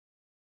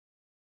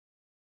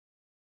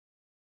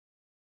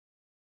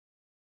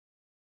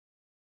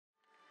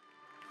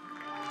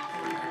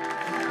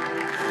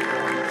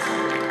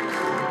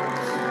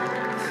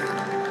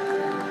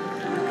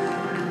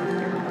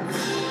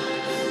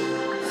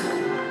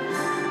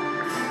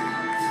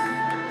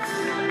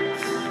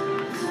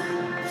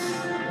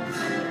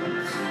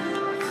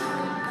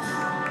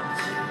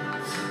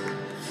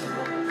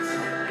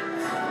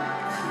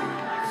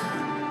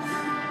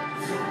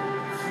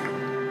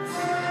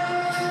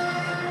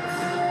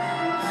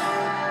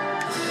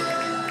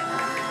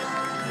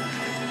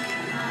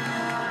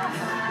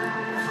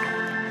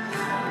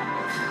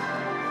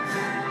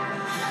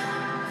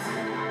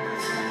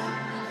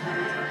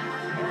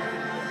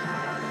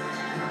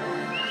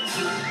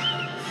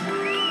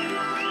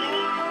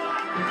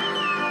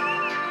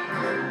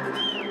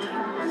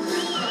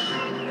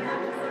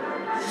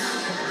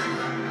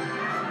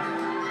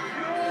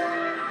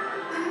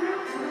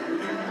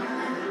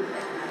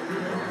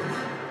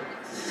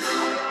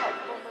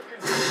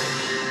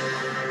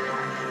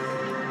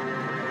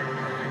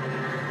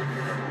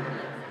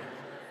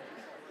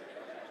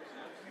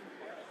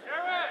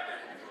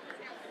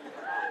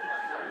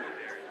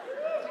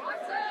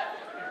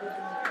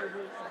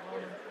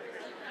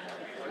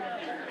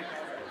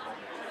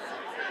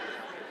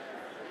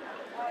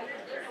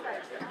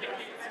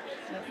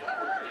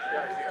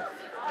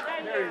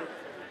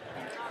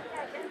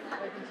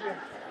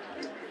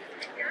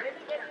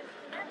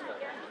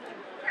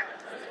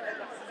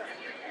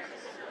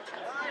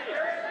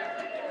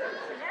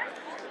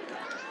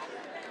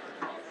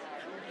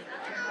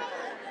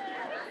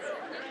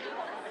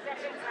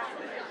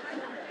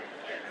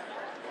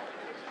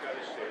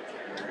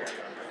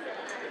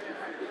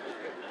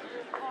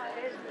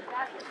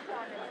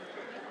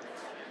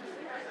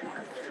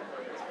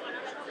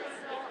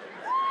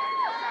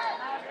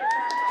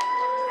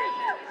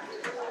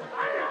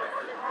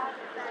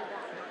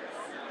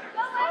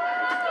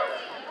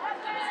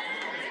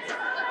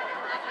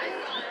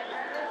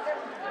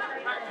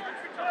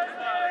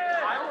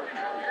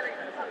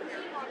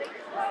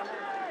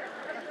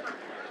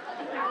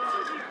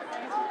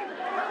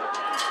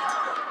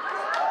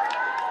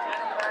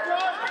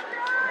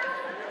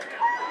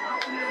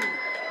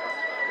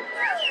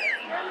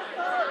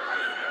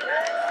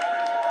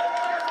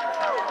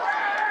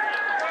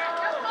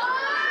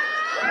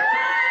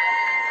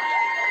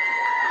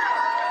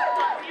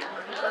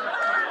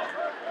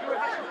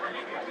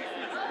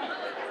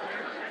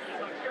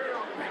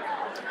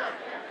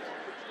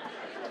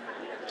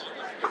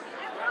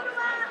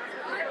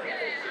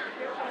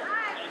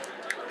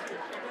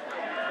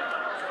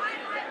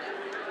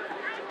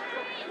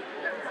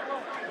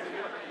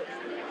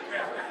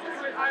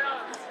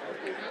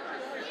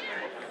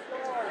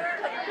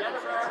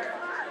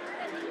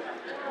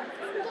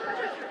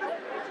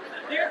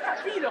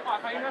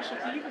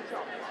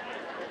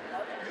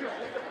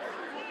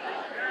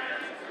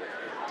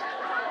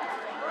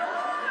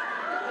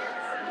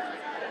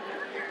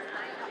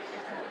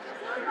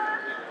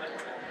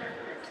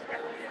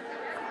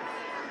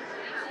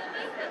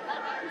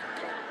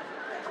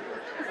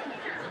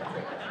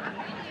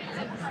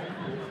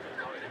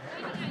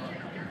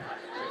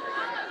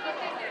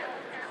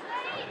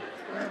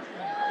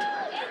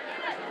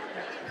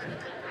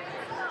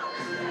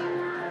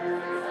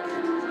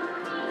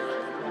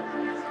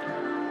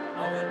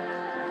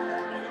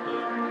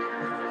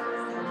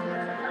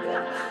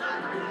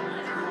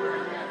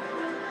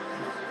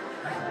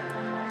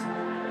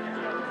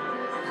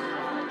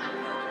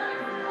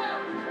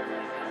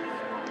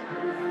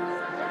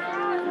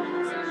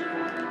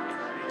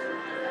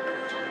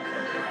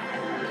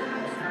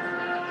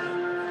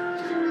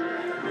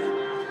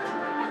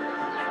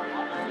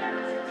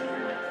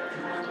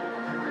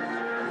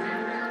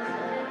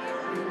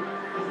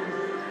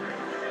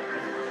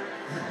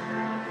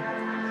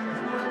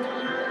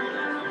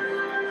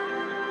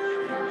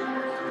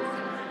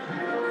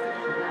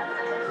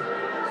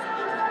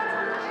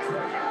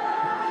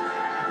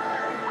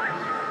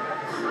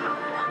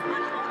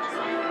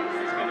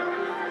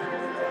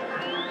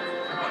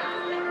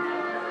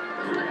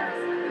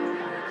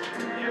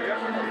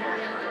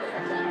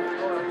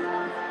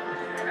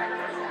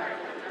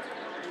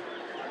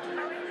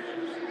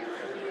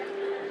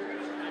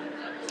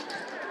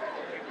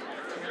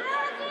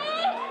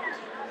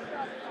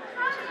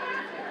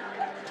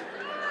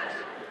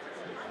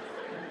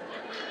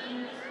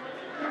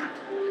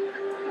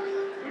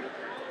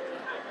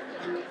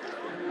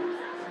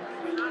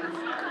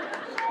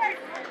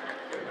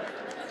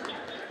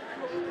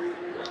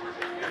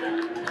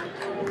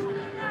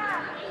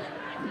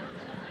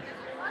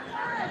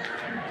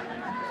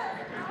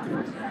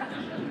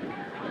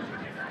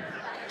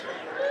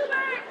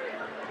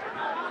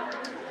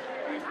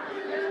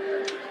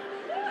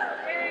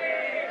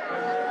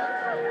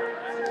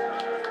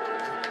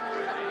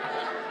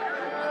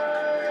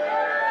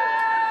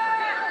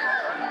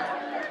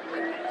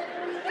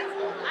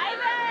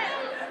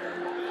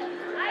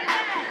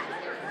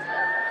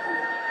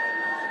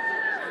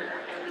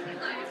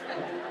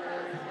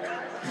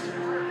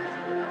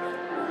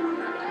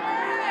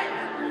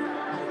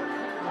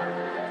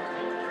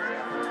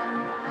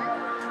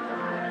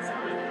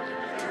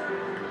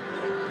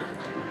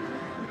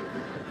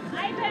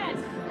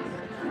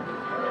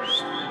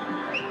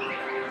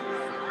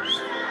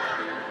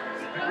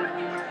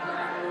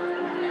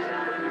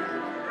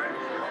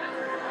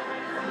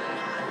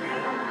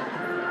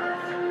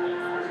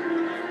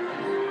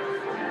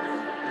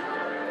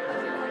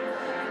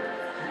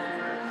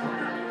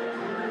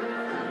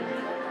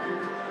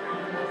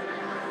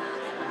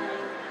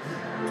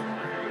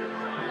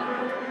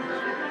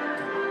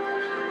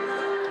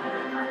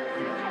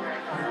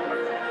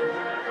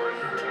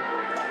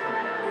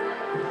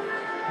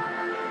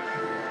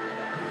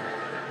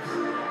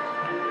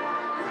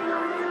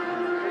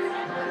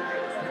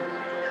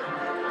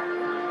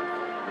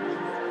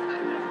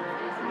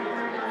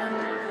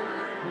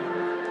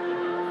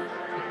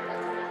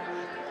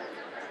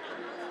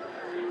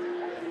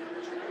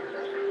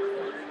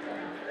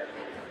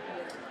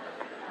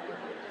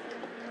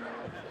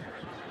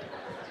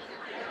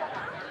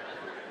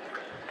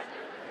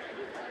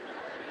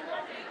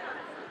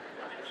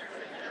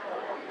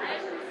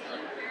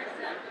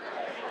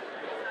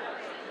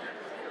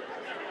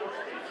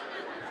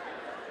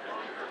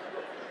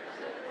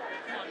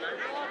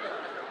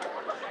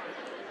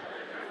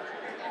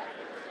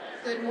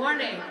Good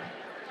morning.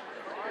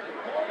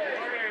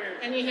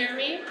 Can you hear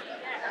me?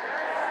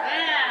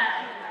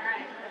 Yeah. All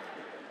right.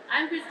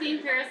 I'm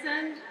Christine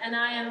Pearson, and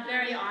I am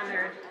very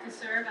honored to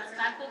serve as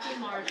faculty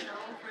marshal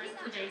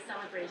for today's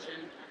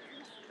celebration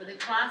for the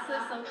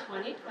classes of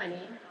 2020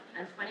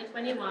 and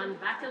 2021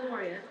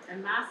 baccalaureate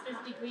and master's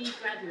degree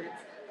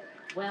graduates.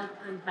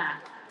 Welcome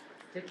back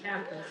to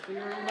campus. We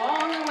were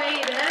long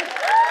awaited.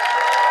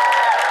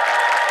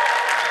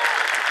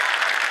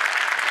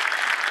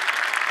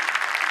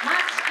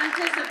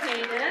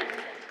 anticipated,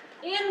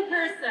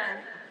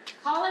 in-person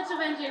College of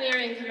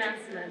Engineering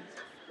commencement.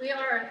 We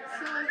are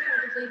so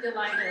incredibly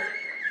delighted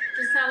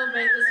to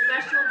celebrate this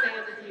special day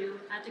with you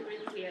at the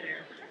Greek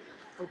Theatre.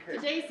 Okay.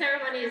 Today's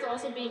ceremony is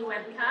also being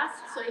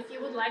webcast, so if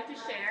you would like to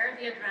share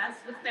the address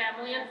with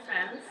family and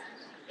friends,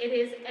 it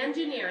is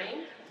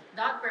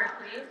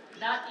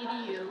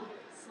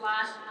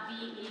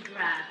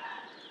engineering.berkeley.edu/VEgrad.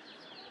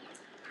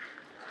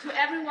 To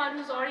everyone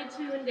who's already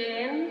tuned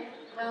in,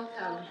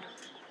 welcome.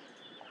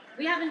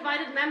 We have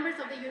invited members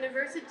of the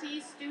university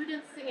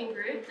student singing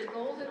group, the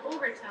Golden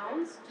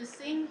Overtones, to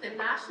sing the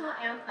national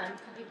anthem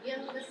to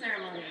begin the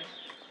ceremony.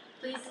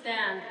 Please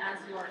stand as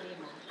you are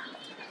able.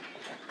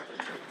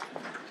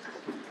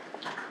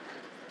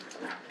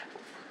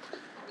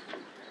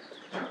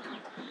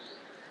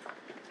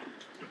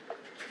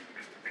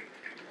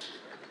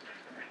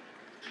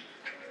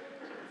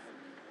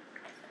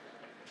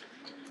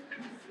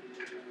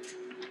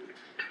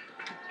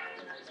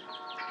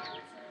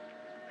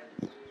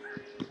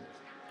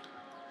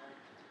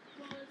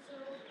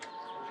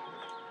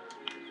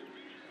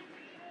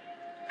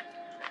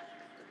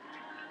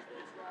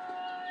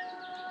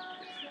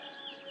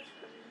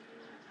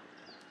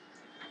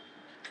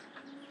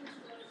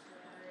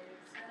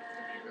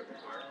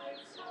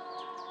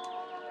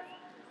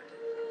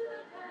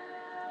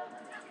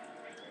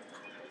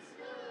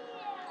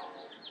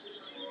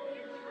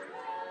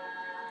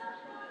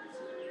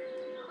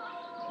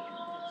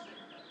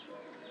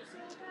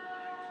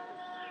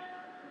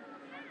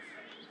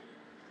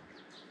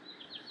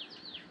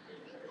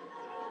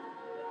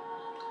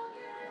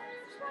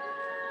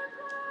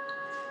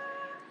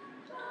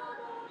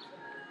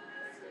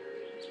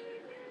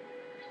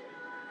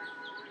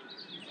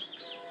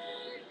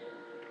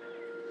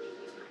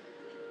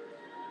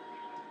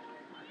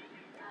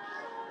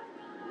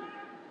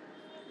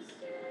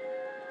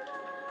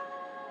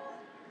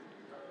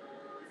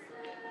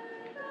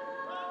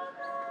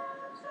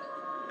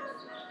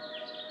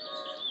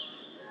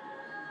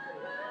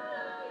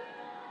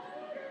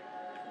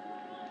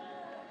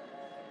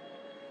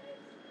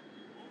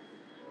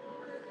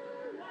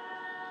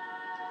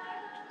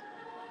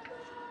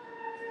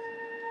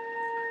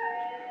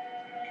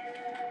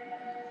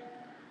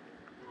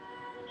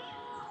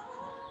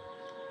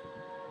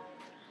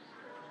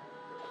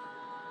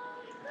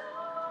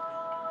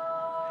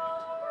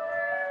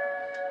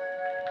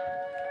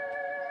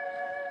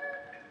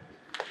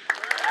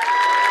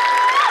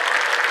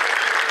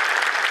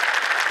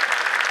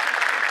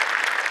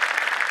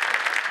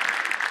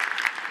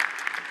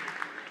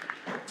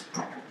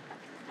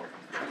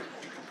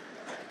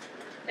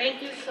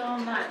 Thank you so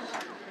much.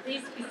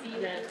 Please be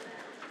seated.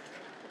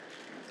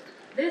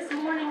 This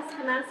morning's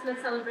commencement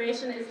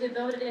celebration is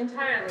devoted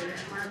entirely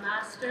to our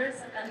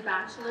master's and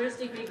bachelor's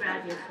degree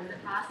graduates from the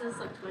classes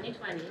of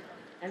 2020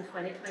 and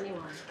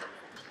 2021.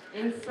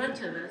 In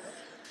front of us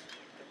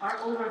are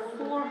over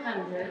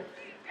 400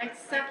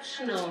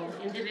 exceptional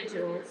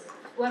individuals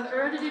who have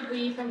earned a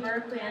degree from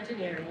Berkeley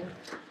Engineering,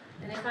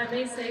 and if I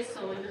may say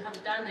so, you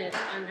have done it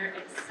under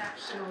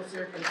exceptional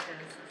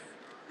circumstances.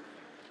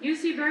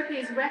 UC Berkeley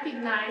is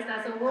recognized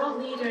as a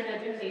world leader in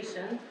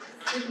education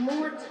with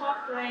more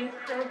top-ranked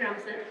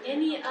programs than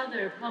any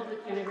other public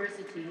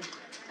university,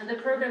 and the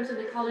programs in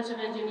the College of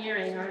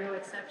Engineering are no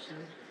exception.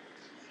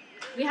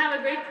 We have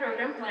a great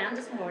program planned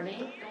this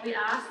morning, and we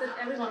ask that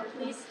everyone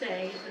please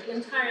stay for the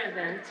entire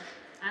event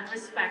and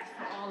respect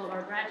for all of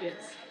our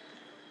graduates.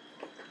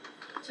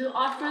 To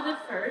offer the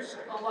first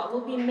of what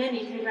will be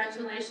many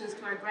congratulations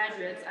to our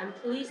graduates, I'm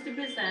pleased to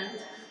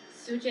present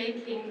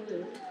Sujay Ping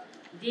Lu,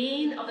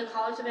 Dean of the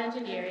College of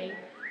Engineering.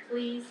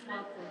 Please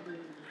welcome Lu.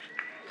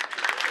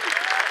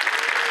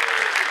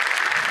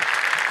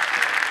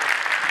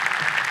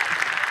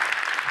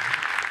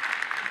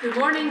 Good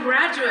morning,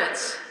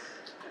 graduates.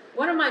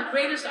 One of my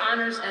greatest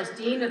honors as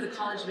Dean of the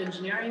College of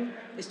Engineering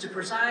is to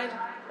preside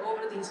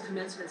over these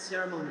commencement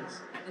ceremonies.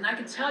 And I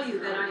can tell you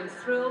that I am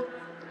thrilled,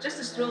 just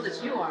as thrilled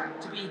as you are,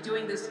 to be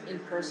doing this in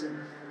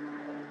person.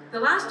 The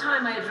last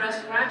time I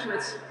addressed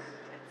graduates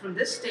from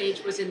this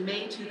stage was in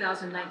May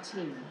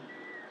 2019.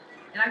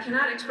 And I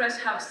cannot express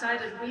how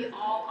excited we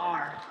all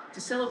are to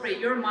celebrate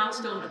your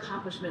milestone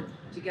accomplishment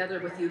together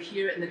with you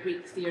here in the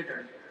Greek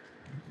Theatre.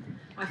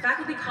 My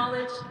faculty,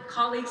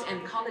 colleagues,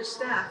 and college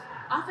staff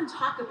often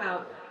talk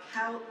about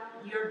how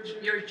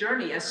your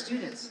journey as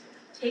students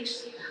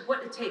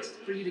what it takes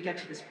for you to get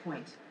to this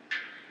point.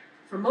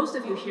 For most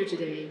of you here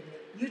today,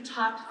 you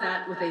topped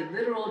that with a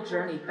literal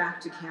journey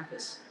back to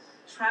campus,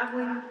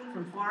 traveling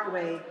from far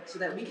away so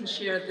that we can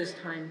share this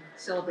time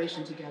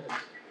celebration together.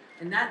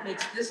 And that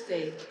makes this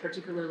day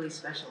particularly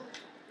special.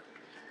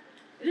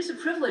 It is a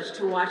privilege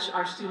to watch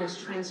our students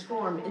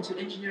transform into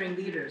engineering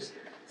leaders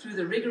through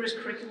the rigorous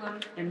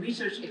curriculum and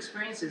research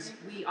experiences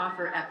we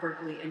offer at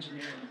Berkeley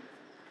Engineering.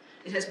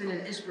 It has been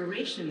an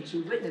inspiration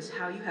to witness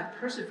how you have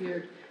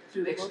persevered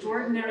through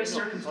extraordinary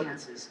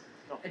circumstances,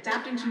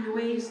 adapting to new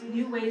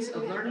ways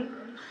of learning,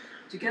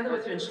 together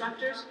with your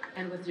instructors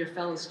and with your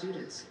fellow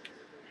students.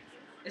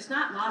 It's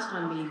not lost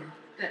on me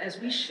that as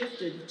we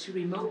shifted to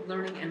remote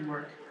learning and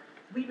work,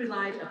 we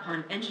relied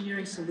upon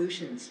engineering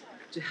solutions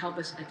to help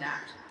us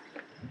adapt.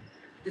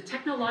 The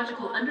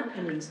technological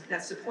underpinnings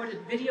that supported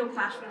video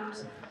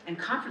classrooms and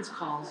conference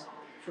calls,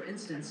 for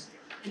instance,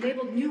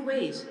 enabled new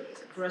ways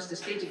for us to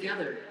stay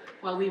together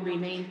while we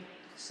remained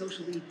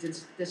socially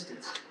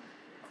distanced.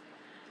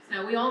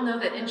 Now, we all know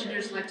that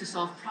engineers like to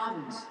solve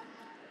problems,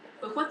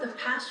 but what the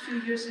past few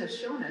years have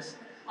shown us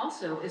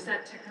also is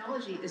that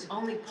technology is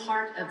only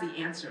part of the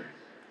answer.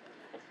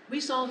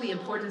 We saw the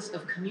importance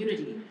of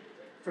community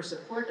for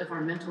support of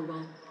our mental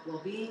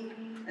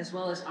well-being as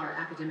well as our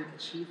academic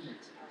achievement.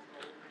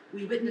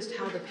 We witnessed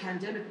how the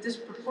pandemic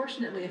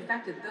disproportionately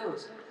affected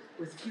those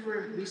with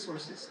fewer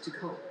resources to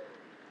cope.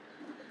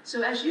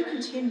 So as you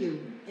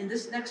continue in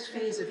this next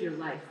phase of your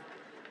life,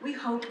 we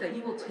hope that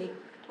you will take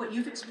what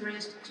you've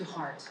experienced to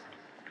heart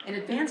and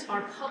advance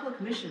our public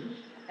mission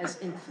as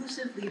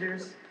inclusive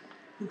leaders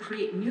who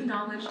create new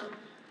knowledge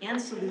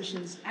and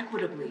solutions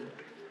equitably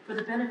for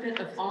the benefit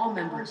of all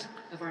members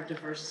of our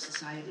diverse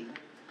society.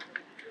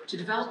 To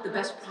develop the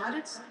best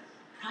products,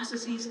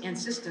 processes, and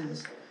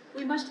systems,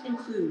 we must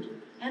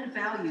include and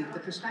value the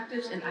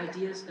perspectives and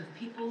ideas of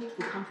people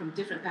who come from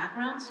different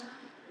backgrounds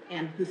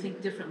and who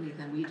think differently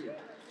than we do.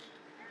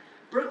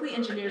 Berkeley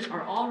engineers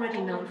are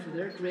already known for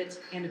their grit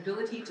and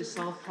ability to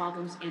solve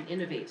problems and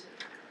innovate.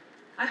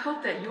 I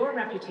hope that your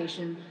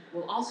reputation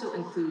will also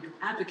include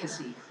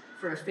advocacy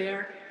for a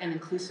fair and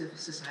inclusive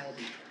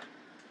society.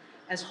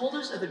 As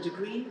holders of a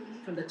degree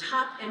from the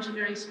top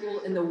engineering school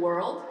in the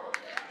world,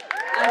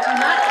 I do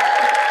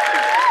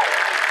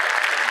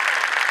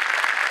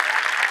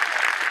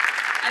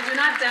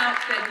not doubt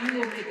that you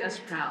will make us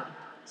proud.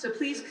 So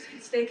please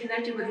stay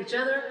connected with each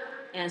other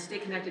and stay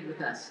connected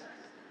with us.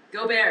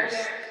 Go Bears!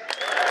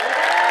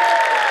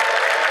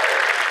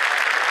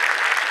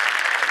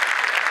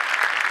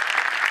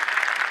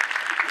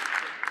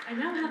 I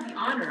now have the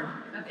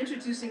honor of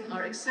introducing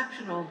our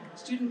exceptional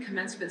student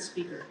commencement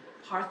speaker,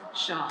 Hearst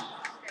Shaw.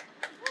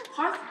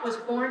 Hearst was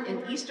born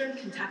in eastern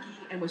Kentucky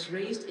and was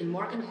raised in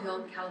Morgan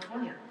Hill,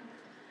 California.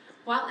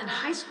 While in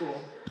high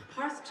school,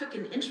 Hearst took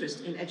an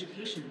interest in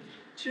education,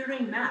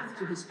 tutoring math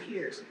to his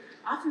peers,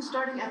 often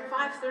starting at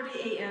 5:30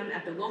 a.m.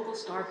 at the local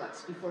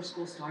Starbucks before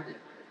school started.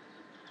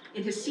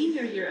 In his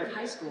senior year of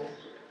high school,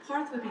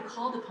 Hearst would be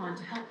called upon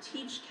to help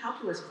teach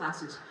calculus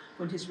classes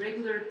when his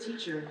regular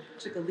teacher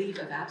took a leave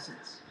of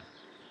absence.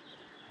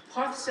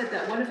 Hearst said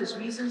that one of his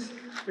reasons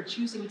for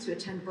choosing to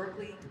attend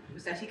Berkeley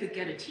was that he could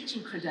get a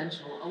teaching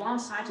credential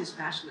alongside his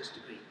bachelor's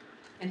degree,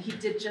 and he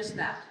did just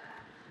that,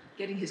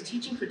 getting his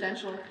teaching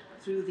credential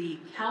through the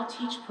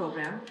CalTeach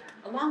program,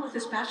 along with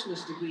his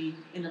bachelor's degree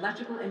in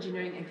electrical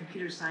engineering and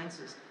computer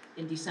sciences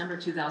in December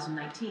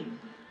 2019.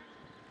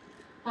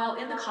 While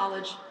in the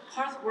college,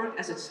 Hearst worked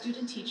as a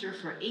student teacher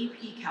for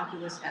AP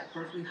Calculus at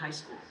Berkeley High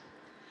School.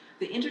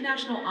 The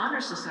International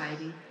Honor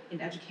Society in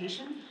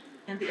Education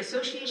and the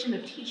Association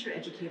of Teacher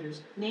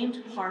Educators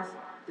named Hearst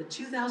the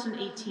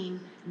 2018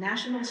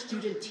 National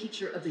Student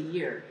Teacher of the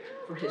Year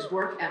for his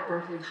work at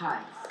Berkeley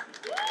High.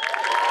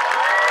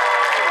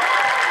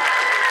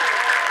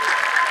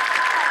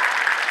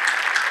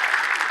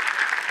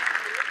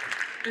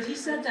 But he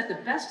said that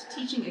the best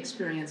teaching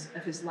experience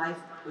of his life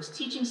was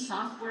teaching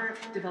software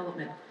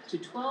development to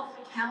 12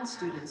 Cal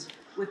students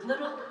with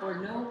little or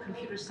no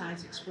computer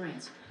science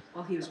experience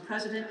while he was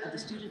president of the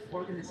student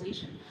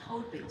organization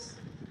Codebase.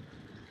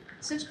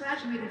 Since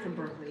graduating from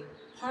Berkeley,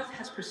 Hearst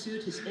has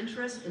pursued his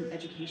interest in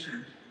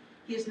education.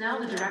 He is now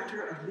the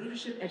director of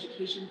leadership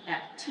education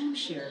at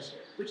TeamShares,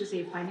 which is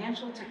a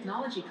financial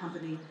technology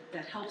company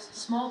that helps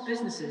small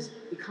businesses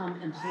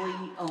become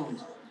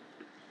employee-owned.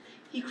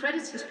 He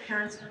credits his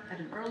parents at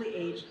an early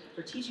age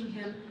for teaching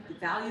him the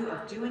value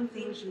of doing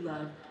things you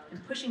love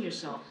and pushing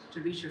yourself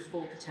to reach your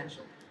full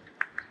potential.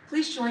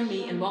 Please join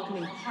me in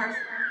welcoming Hearst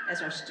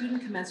as our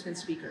student commencement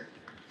speaker.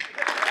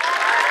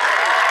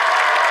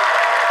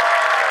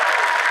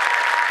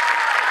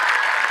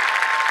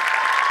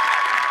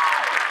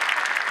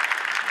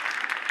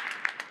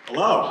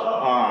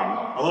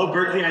 Hello. Hello,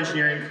 Berkeley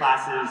engineering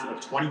classes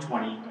of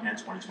 2020 and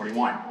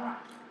 2021.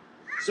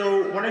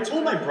 So when I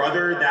told my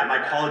brother that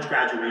my college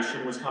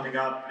graduation was coming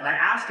up and I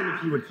asked him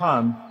if he would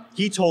come,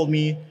 he told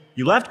me,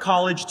 "You left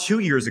college 2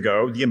 years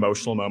ago, the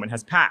emotional moment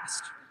has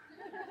passed."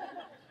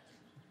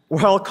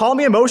 Well, call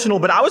me emotional,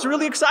 but I was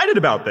really excited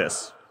about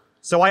this.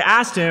 So I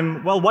asked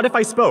him, well, what if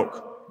I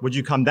spoke? Would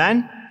you come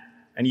then?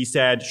 And he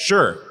said,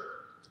 sure.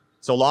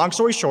 So long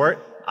story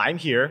short, I'm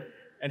here.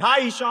 And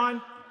hi,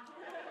 Ishan.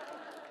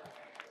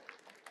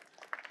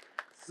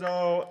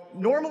 So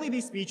normally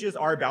these speeches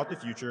are about the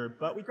future,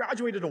 but we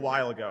graduated a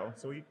while ago,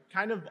 so we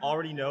kind of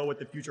already know what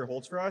the future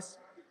holds for us.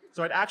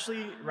 So I'd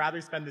actually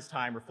rather spend this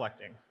time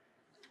reflecting.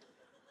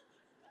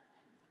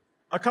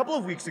 A couple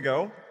of weeks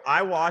ago,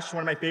 I watched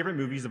one of my favorite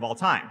movies of all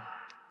time,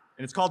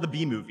 and it's called The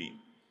Bee Movie.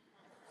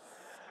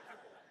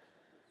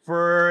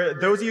 For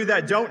those of you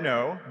that don't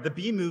know, The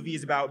Bee Movie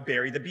is about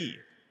Barry the Bee.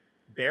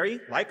 Barry,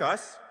 like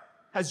us,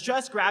 has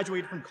just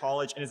graduated from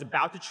college and is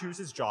about to choose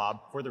his job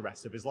for the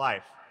rest of his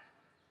life.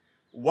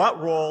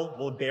 What role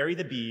will Barry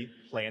the Bee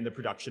play in the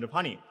production of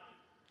honey?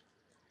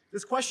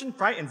 This question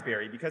frightens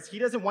Barry because he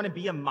doesn't want to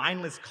be a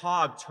mindless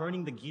cog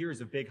turning the gears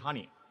of Big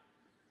Honey.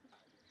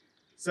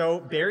 So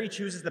Barry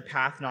chooses the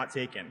path not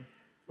taken.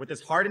 With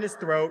his heart in his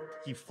throat,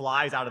 he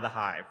flies out of the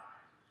hive.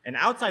 And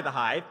outside the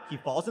hive, he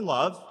falls in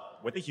love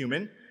with a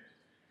human.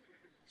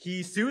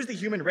 He sues the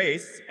human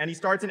race, and he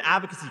starts an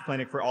advocacy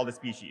clinic for all the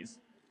species.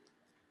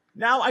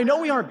 Now, I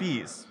know we aren't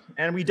bees,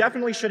 and we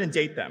definitely shouldn't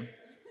date them.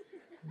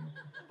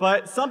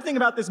 But something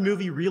about this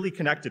movie really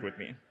connected with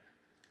me.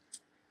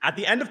 At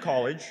the end of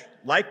college,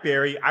 like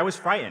Barry, I was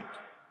frightened,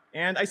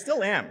 and I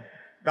still am,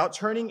 about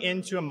turning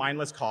into a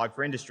mindless cog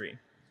for industry.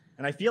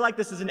 And I feel like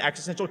this is an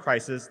existential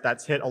crisis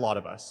that's hit a lot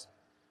of us.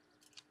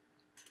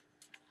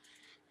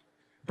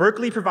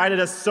 Berkeley provided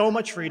us so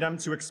much freedom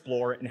to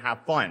explore and have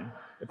fun.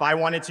 If I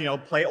wanted to,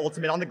 play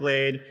Ultimate on the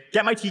Glade,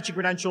 get my teaching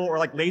credential, or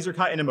laser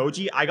cut an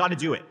emoji, I got to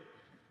do it.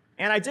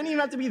 And I didn't even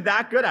have to be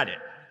that good at it.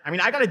 I mean,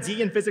 I got a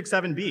D in Physics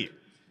 7B.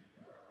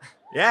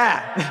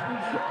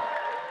 Yeah.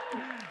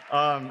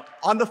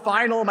 On the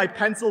final, my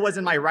pencil was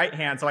in my right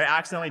hand, so I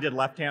accidentally did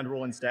left-hand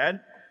rule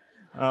instead.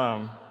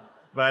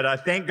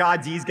 But thank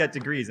God D's get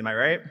degrees, am I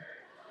right?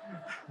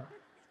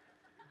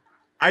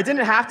 I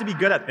didn't have to be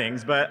good at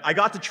things, but I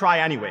got to try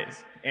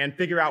anyways and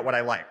figure out what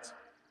I liked.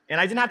 And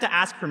I didn't have to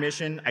ask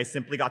permission, I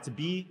simply got to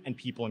be, and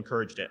people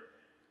encouraged it.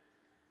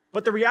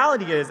 But the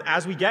reality is,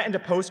 as we get into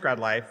post-grad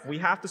life, we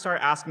have to start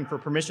asking for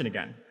permission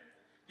again.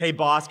 Hey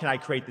boss, can I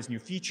create this new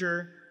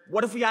feature?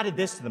 What if we added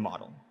this to the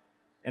model?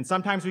 And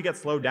sometimes we get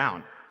slowed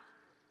down.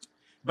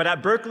 But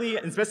at Berkeley,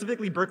 and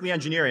specifically Berkeley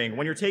Engineering,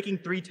 when you're taking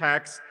 3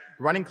 techs,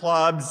 running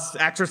clubs,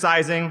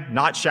 exercising,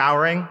 not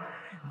showering,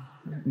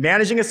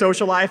 managing a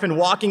social life, and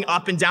walking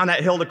up and down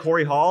that hill to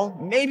Corey Hall,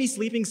 maybe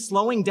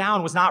slowing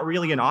down was not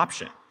really an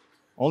option.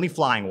 Only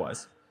flying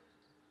was.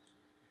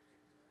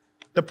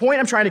 The point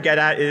I'm trying to get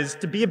at is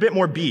to be a bit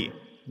more be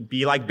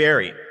like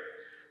Barry.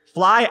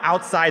 Fly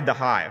outside the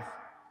hive.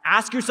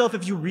 Ask yourself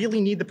if you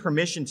really need the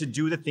permission to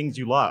do the things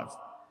you love.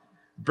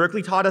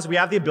 Berkeley taught us we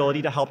have the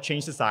ability to help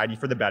change society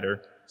for the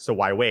better, so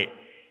why wait?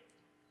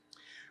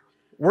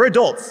 We're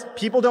adults.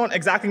 People don't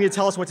exactly need to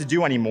tell us what to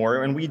do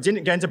anymore, and we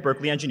didn't get into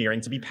Berkeley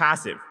Engineering to be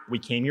passive. We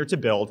came here to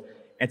build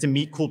and to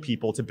meet cool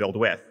people to build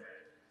with.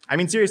 I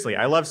mean, seriously,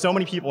 I love so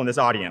many people in this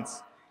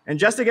audience. And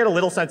just to get a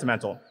little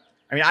sentimental,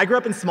 I grew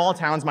up in small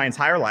towns my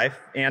entire life,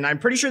 and I'm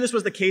pretty sure this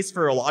was the case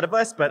for a lot of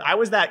us, but I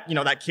was that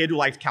kid who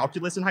liked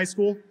calculus in high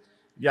school.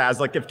 Yeah,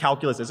 as if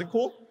calculus isn't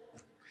cool.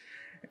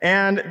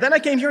 And then I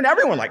came here and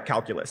everyone liked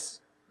calculus.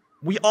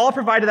 We all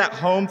provided that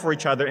home for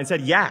each other and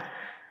said, yeah,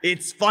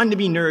 it's fun to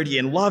be nerdy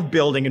and love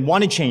building and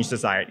want to change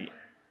society.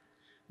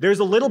 There's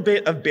a little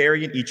bit of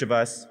Barry in each of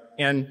us,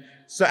 and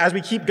so as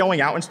we keep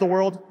going out into the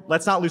world,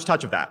 let's not lose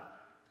touch of that.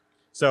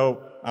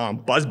 So,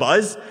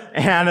 buzz,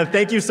 and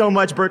thank you so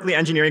much, Berkeley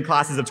Engineering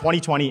classes of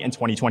 2020 and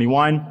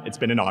 2021. It's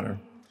been an honor.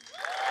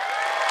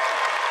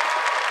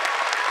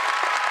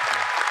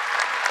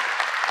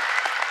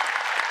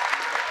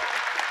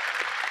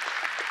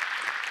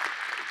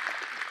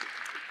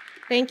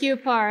 Thank you,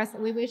 Parth.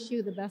 We wish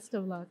you the best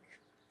of luck.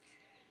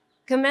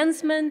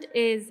 Commencement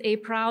is a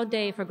proud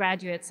day for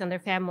graduates and their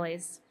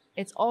families.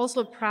 It's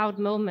also a proud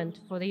moment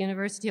for the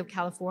University of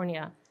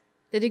California.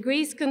 The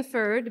degrees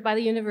conferred by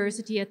the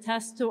university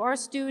attest to our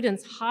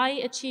students' high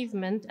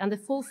achievement and the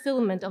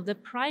fulfillment of the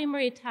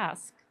primary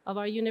task of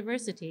our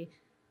university,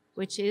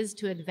 which is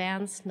to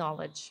advance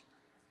knowledge.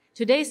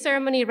 Today's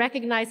ceremony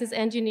recognizes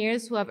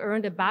engineers who have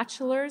earned a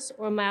bachelor's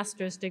or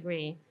master's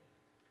degree.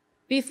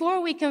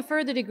 Before we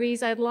confer the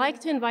degrees, I'd like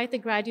to invite the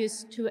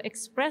graduates to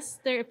express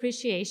their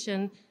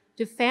appreciation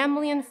to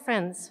family and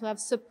friends who have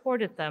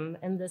supported them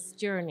in this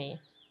journey.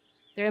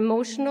 Their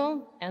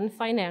emotional and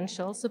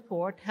financial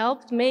support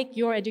helped make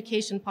your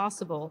education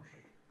possible.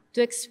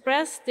 To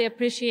express the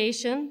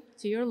appreciation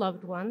to your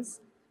loved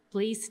ones,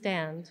 please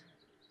stand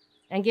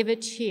and give a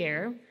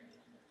cheer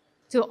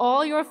to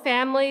all your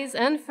families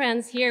and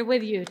friends here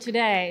with you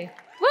today.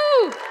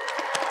 Woo!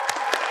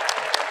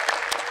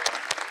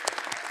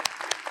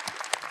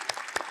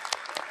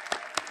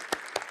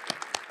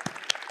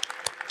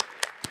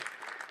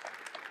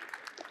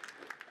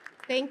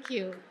 Thank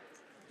you.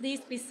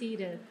 Please be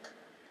seated.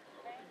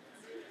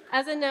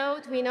 As a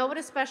note, we know what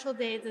a special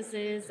day this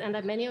is and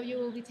that many of you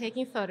will be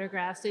taking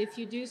photographs. So if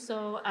you do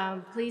so,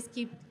 please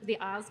keep the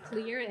aisles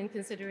clear in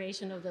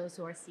consideration of those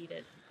who are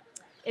seated.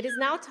 It is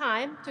now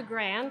time to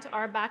grant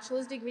our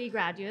bachelor's degree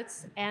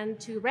graduates and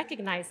to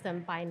recognize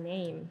them by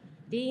name.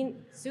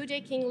 Dean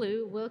Sujay King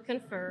Liu will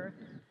confer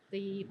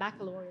the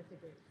baccalaureate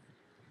degree.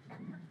 All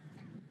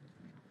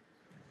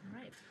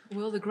right.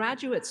 Will the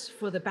graduates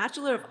for the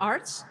Bachelor of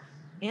Arts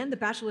and the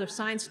Bachelor of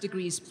Science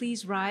degrees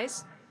please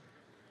rise?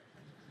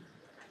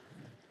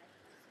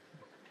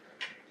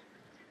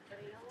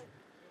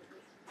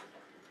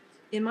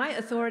 In my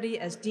authority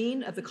as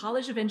Dean of the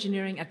College of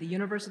Engineering at the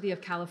University of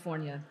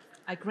California,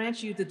 I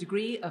grant you the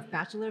degree of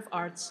Bachelor of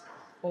Arts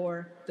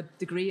or the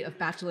degree of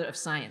Bachelor of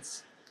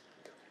Science.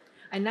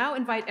 I now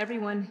invite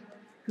everyone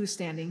who's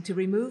standing to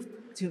move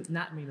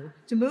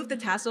the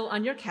tassel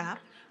on your cap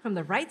from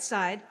the right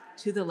side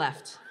to the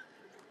left.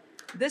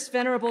 This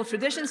venerable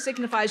tradition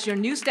signifies your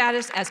new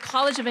status as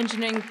College of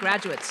Engineering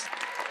graduates.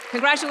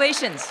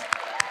 Congratulations.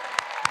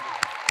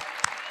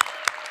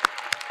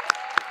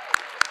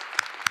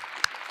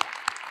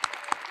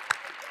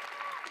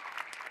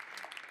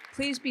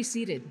 Please be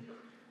seated.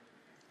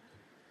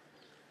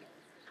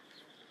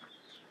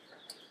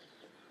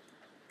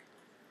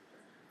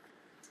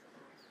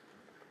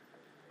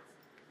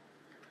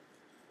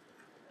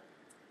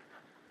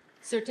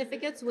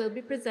 Certificates will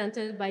be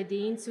presented by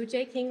Dean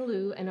Sujay King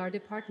Liu and our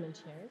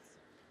department chairs.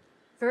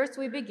 First,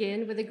 we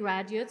begin with the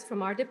graduates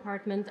from our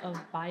Department of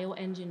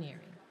Bioengineering.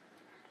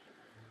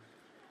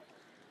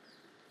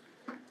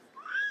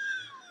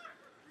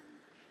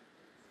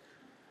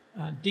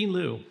 Dean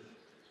Liu,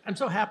 I'm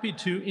so happy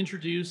to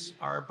introduce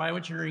our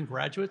bioengineering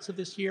graduates of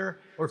this year,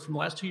 or from the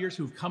last 2 years,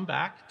 who've come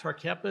back to our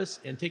campus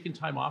and taken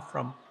time off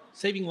from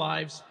saving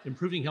lives,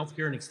 improving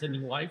healthcare, and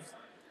extending life.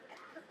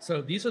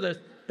 So these are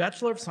the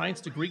Bachelor of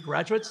Science degree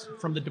graduates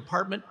from the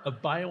Department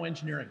of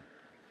Bioengineering.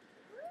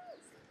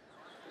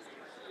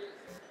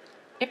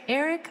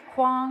 Eric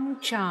Huang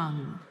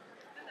Chung.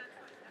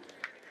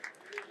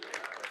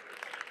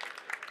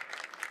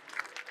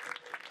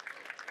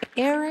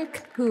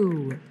 Eric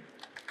Hu.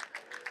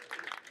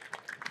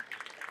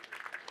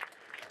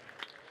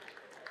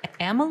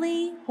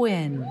 Emily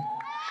Nguyen.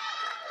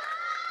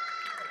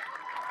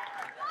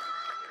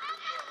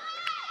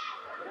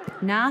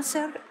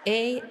 Nasser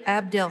A.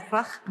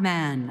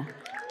 Abdelrahman.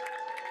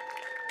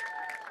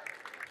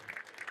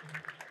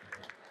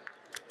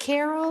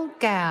 Carol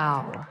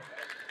Gao.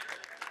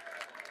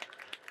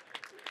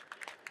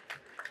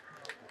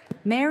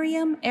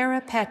 Mariam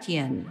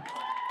Arapetian.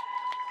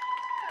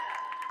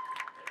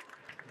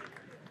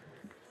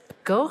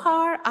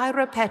 Gohar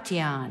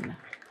Irapetian.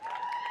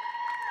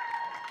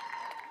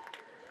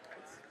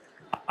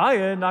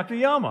 Aya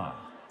Nakayama.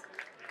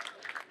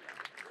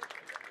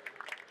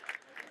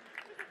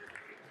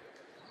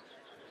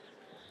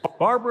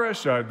 Barbara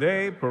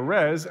Sade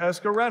Perez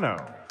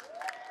Escareno.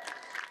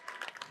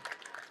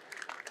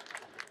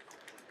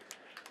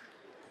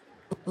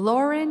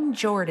 Lauren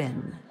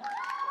Jordan.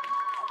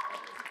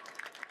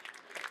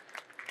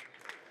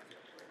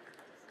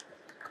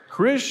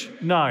 Krish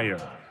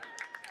Nair.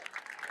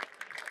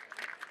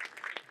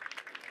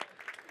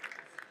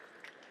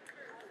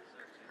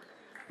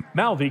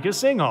 Malvika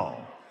Singhal.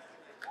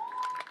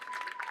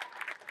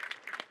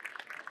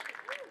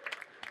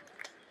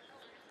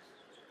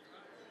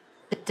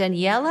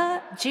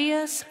 Daniela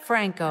Gias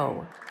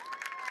Franco.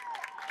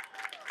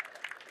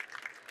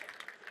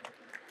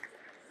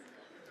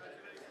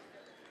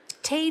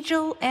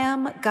 Tejal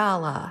M.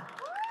 Gala.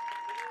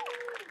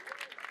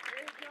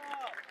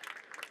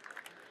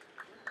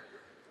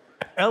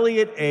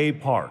 Elliot A.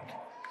 Park.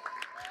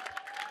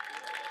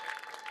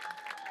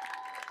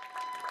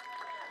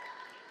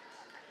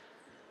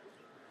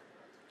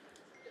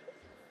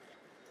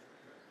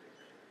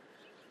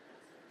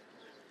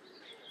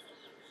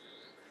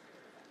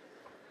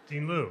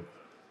 Dean Liu,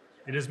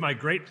 it is my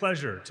great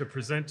pleasure to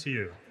present to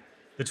you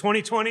the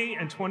 2020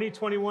 and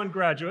 2021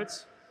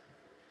 graduates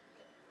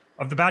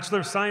of the Bachelor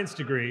of Science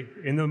degree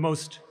in the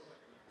most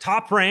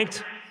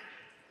top-ranked,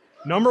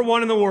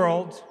 #1 in the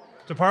world,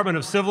 Department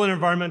of Civil and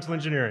Environmental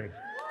Engineering.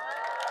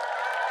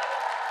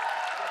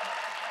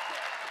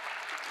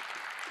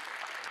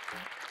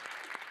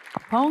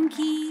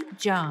 Hongki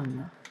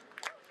Jung.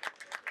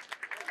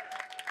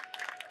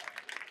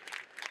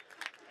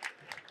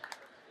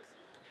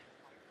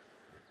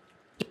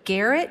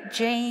 Garrett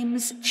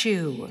James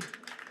Chu.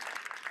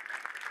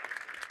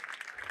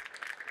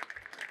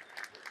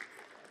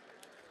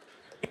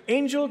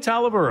 Angel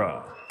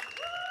Talavera.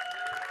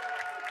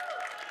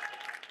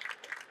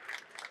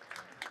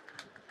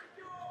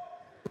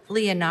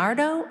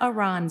 Leonardo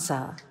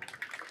Aranza.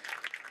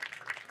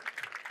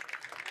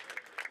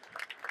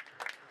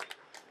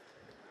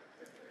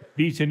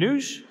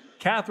 Bitanush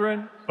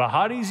Catherine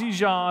Bahati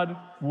Zijad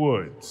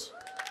Woods.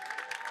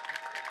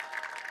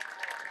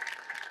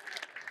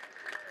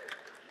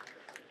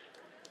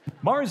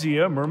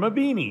 Marzia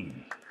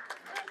Murmabini.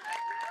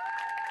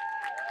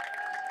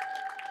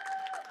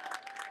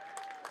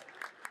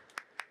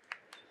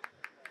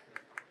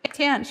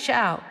 Tian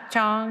Xiao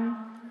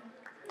Chong.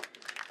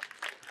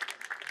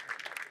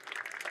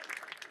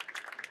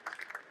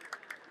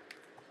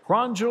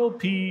 Pranjal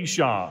P.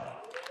 Shah.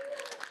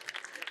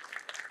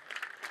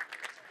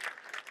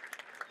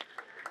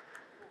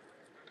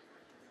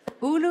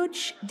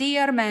 Uluch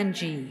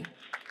Diarmanji.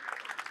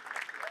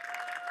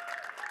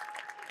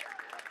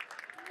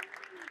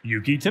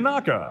 Yuki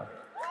Tanaka.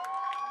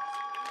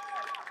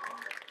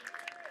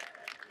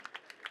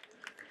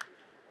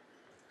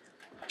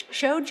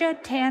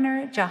 Shoja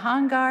Tanner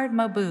Jahangard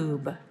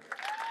Maboob.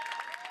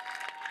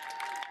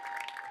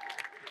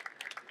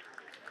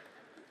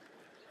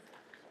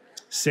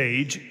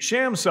 Sage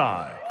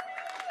Shamsai.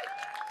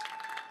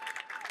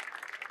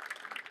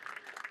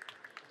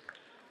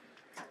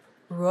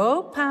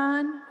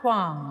 Ropan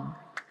Huang.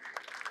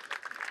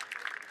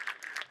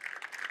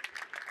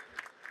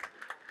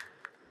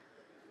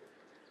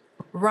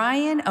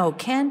 Ryan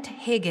O'Kent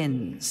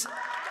Higgins.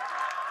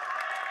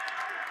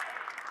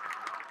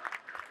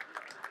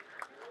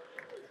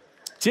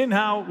 Tin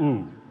Hao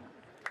Wu.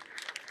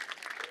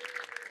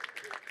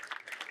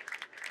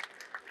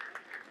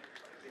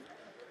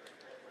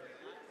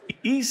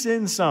 Yi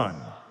Sin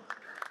Sun.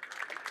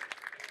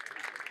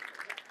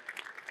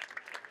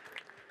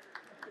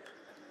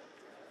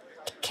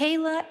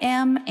 Kayla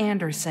M.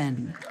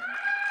 Anderson.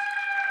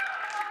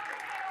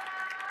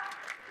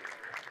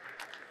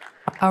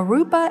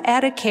 Arupa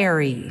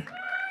Adhikari.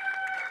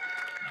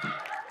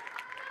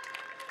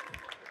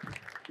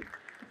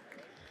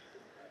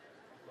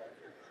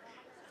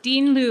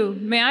 Dean Liu,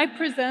 may I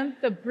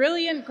present the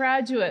brilliant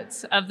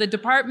graduates of the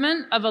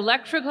Department of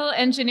Electrical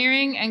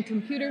Engineering and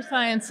Computer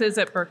Sciences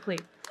at Berkeley.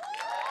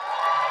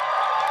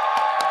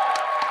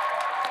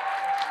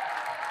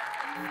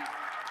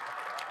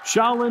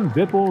 Shalin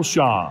Vipul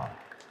Shah.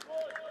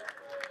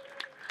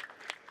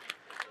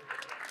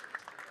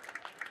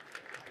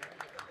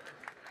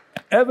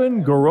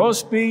 Evan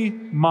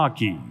Gorospi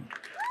Maki.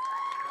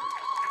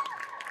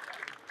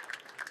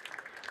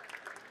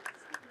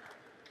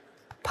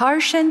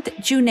 Parshant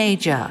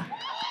Juneja.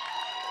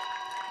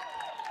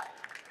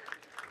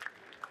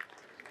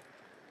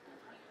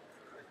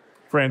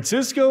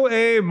 Francisco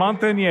A.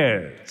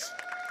 Montañez.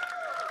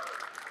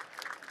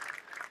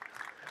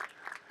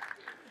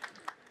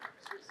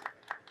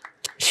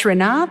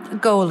 Srinath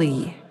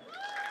Goli.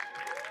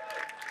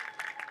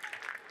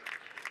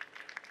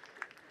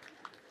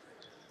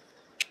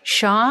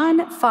 Sean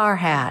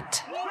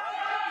Farhat.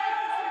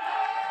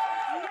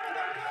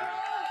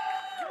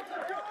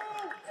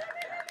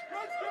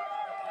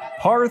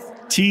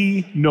 Parth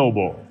T.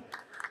 Noble.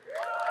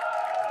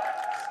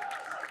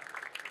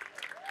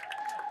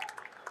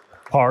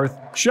 Parth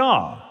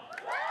Shah.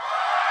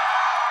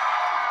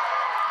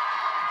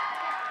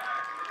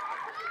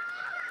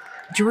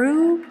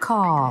 Drew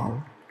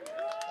Call.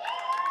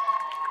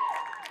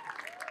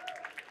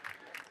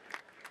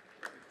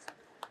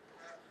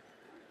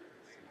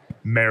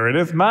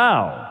 Meredith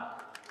Mao.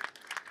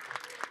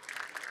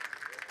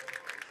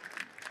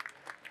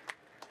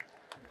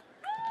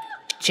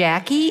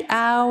 Jackie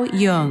Ao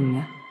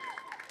Young.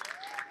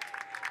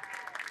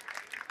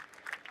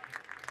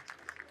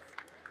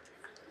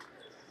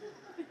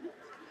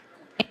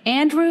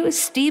 Andrew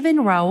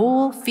Stephen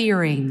Raoul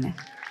Fearing.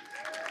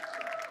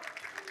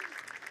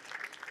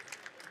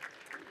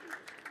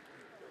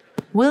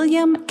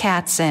 William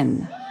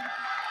Katzen.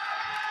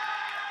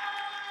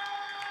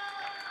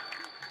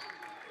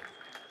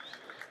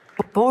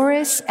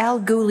 Boris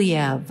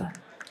Alguliev.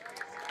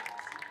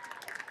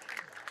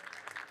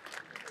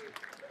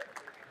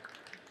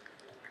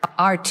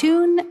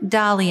 Artun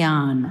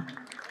Dalian.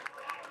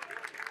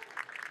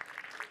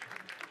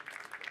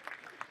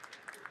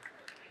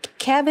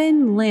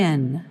 Kevin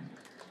Lin.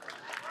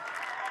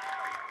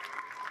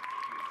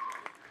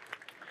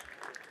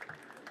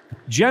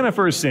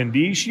 Jennifer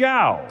Cindy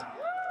Xiao.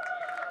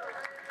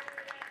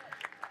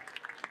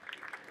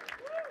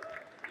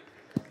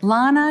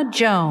 Lana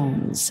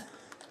Jones.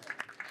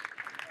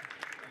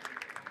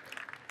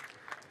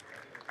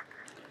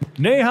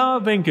 Neha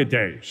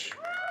Venkatesh.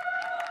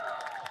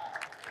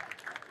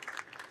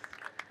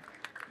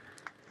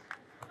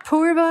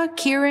 Purva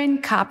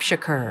Kiran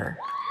Kopshikar.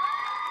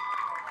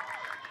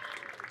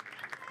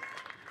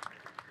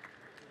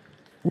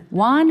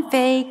 Wan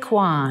Fei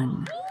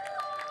Kwan.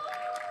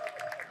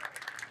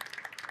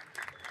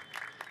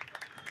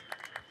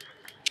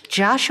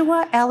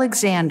 Joshua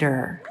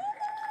Alexander.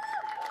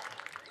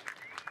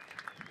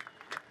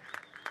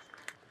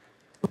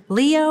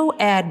 Leo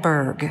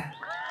Adberg.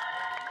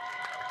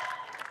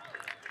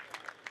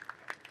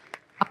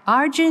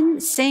 Arjun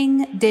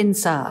Singh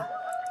Dinsa.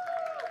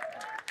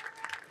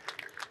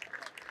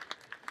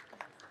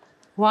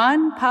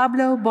 Juan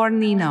Pablo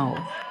Bornino.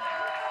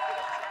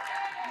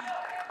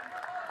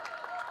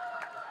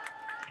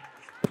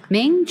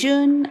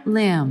 Mingjun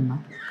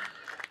Lim.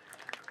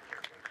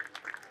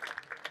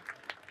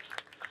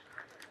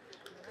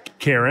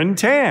 Karen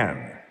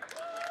Tan.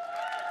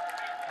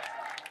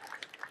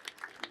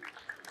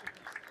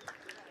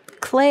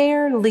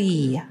 Claire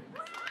Lee.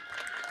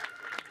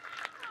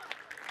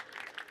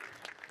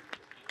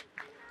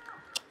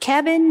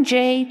 Kevin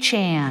J.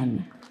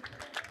 Chan.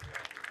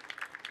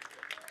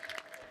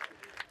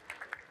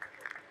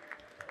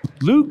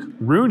 Luke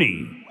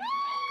Rooney.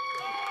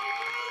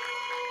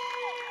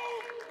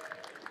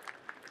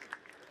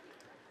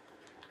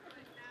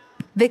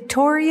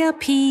 Victoria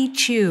P.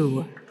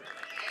 Chu.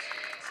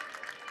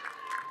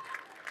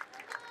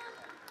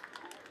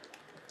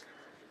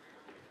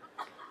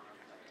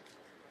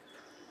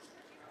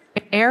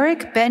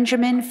 Eric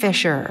Benjamin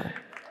Fisher.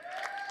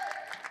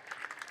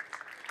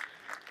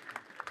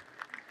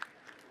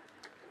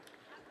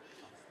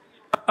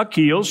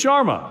 Akil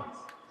Sharma.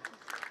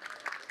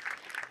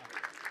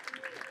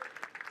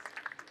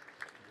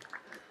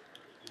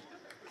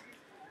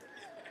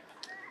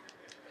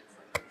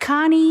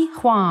 Connie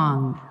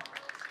Huang.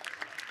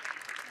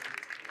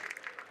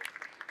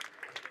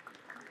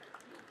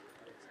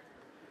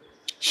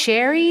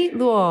 Sherry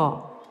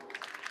Luo.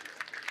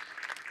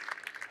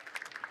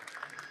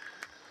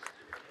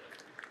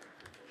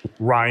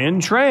 Ryan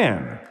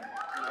Tran.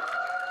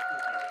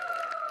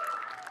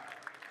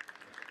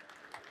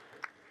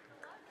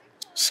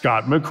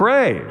 Scott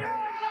McCrae.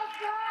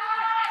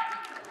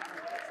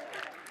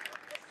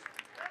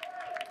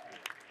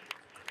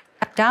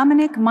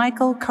 Dominic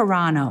Michael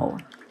Carano.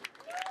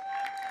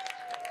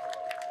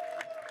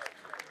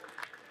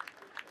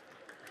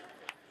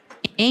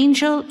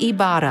 Angel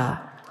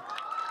Ibarra.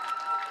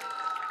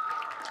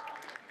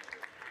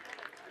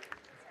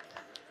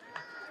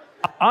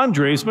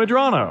 Andres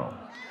Medrano.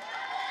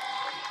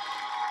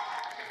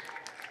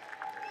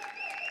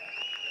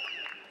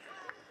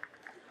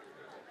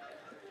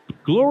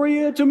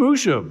 Gloria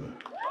Tamushab.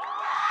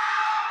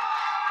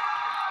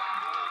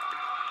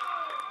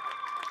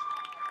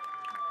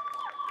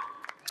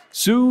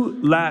 Su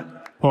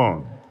Lat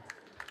Pong.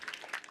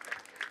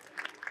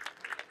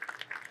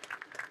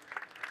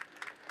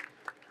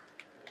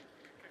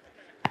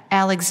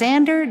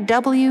 Alexander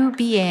W.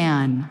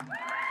 Bian.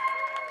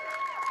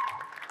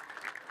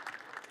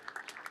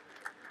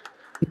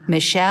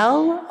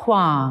 Michelle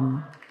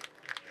Huang.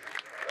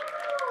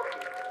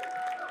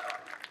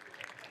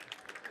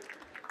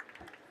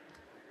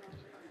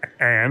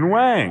 Anne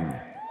Wang.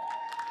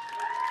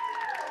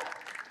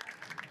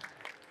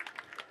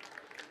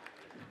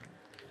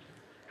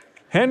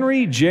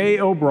 Henry J.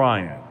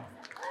 O'Brien.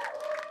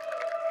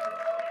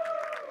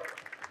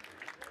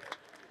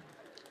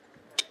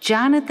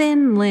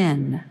 Jonathan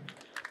Lin.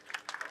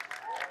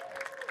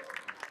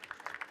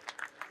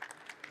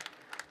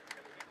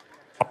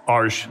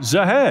 Arsh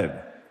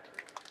Zahed.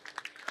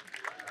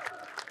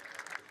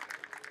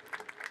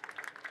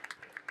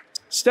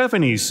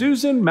 Stephanie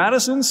Susan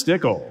Madison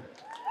Stickle.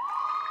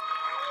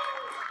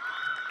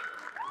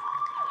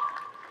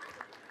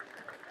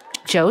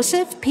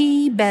 Joseph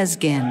P.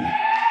 Besgin.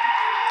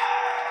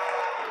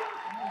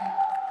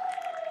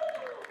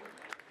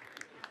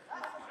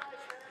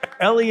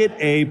 Elliot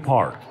A.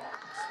 Park.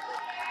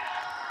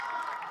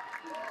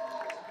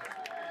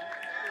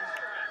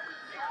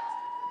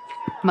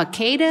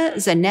 Makeda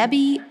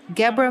Zanebi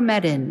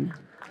Gebremedin.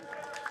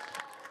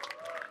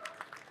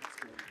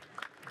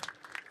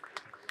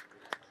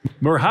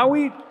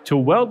 Murhawi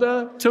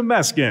Tewelda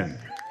Temeskin.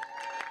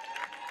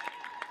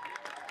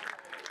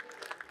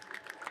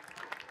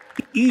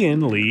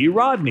 Ian Lee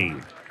Rodney.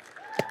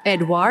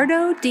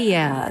 Eduardo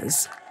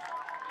Diaz.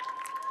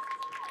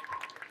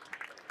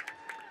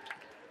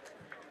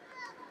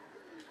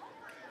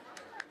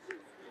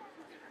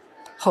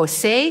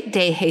 Jose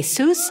de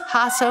Jesus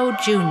Hasso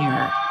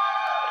Jr.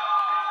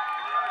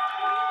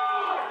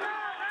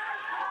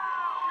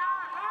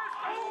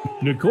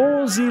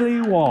 Nicole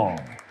Zealy Wong.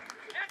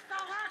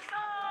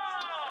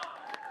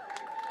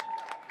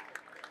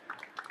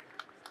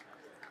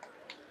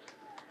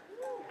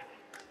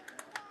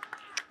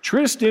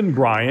 Tristan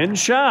Brian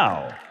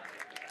Shao.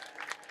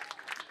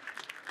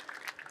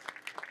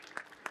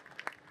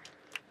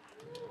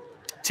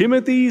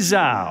 Timothy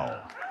Zhao.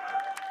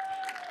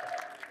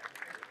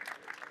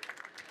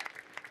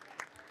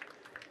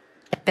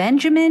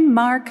 Benjamin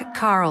Mark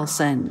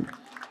Carlson.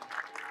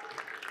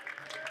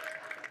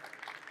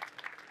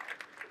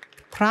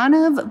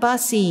 Pranav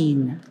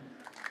Basin.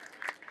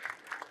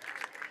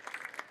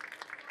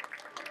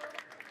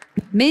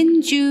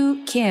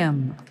 Minju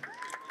Kim.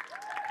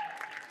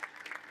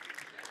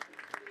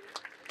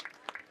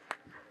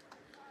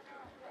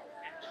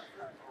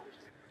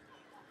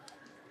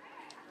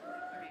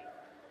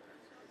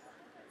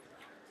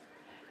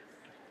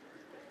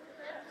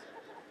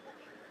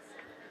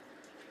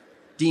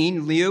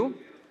 Dean Liu,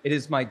 it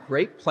is my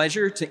great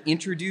pleasure to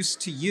introduce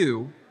to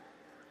you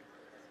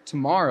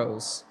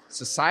tomorrow's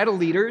societal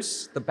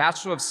leaders, the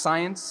Bachelor of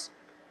Science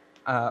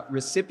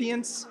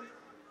recipients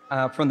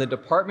from the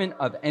Department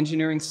of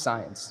Engineering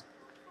Science.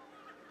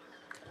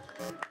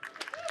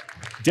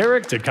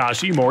 Derek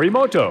Takashi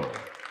Morimoto.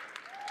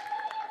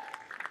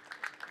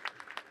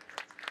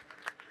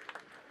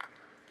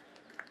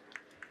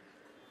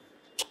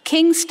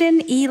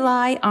 Kingston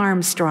Eli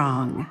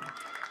Armstrong.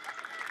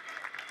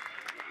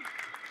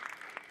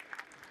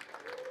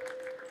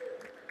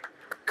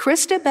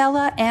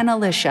 Christabella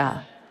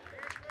Annalicia.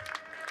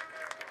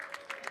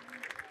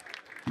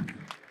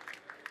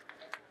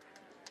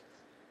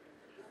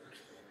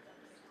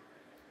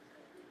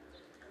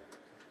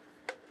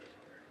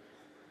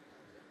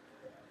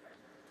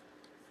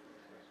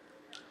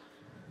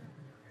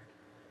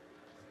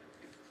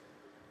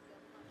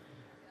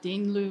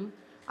 Dean Liu,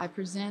 I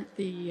present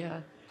the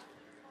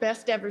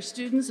best ever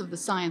students of the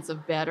Science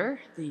of Better,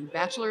 the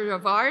Bachelor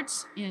of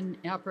Arts in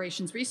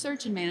Operations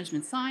Research and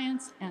Management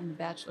Science, and the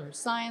Bachelor of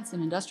Science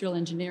in Industrial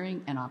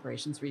Engineering and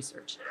Operations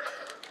Research.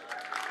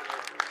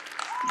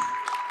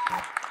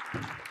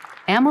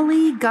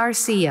 Emily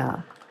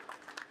Garcia.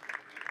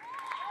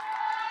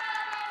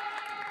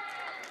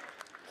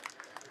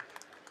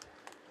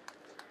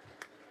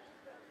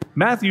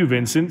 Matthew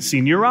Vincent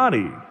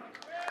Signorati.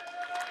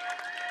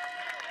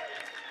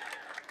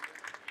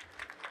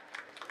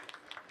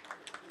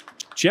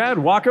 Chad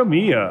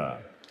Wakamiya.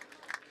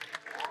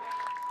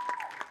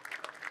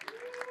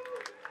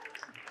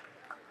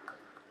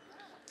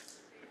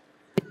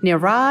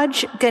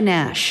 Niraj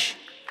Ganesh.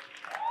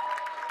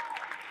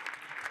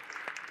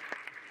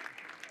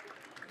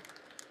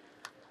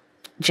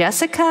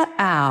 Jessica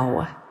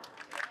Au.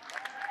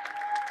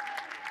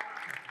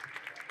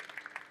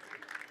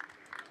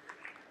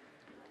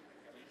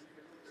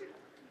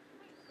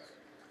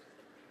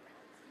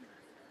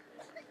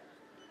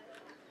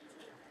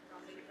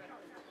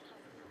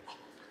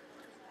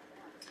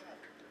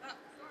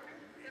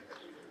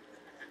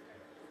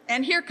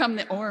 And here come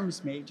the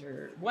Orms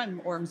major, one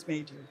Orms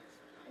major.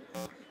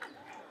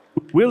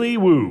 Willie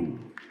Wu.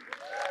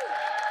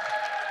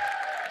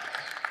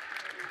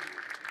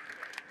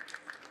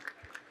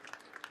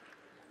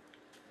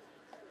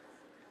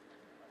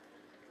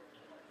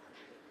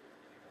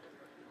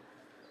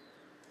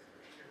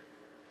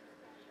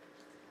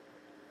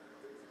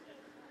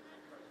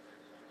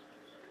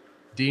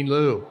 Dean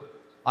Liu,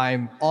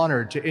 I'm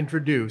honored to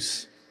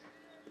introduce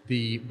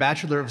the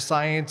Bachelor of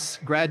Science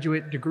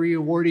graduate degree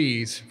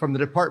awardees from the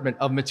Department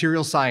of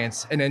Material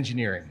Science and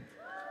Engineering.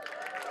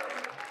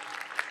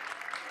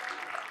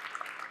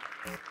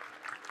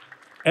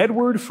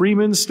 Edward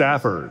Freeman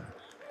Stafford.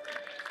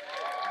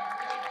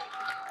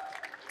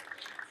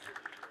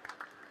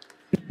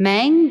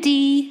 Mang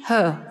Di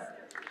He.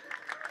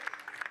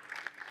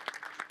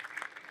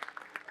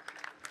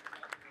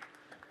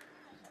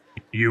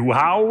 Yu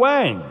Hao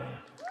Wang.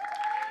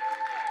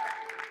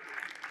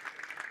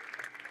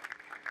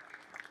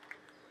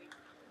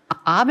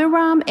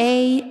 Abiram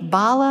A.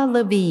 Bala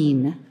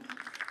Levine.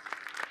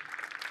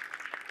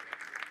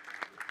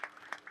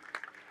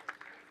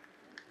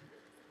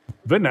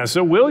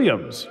 Vanessa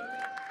Williams.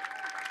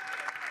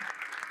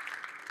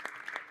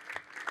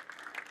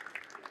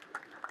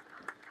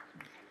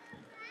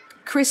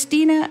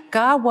 Christina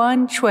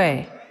Gawan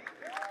Chue.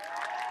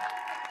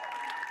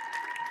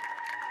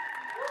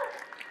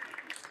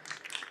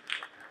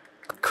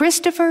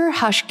 Christopher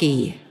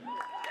Hushke.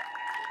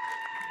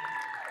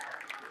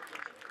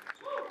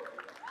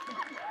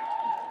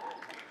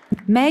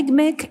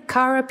 Megmik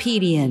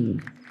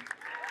Karapedian.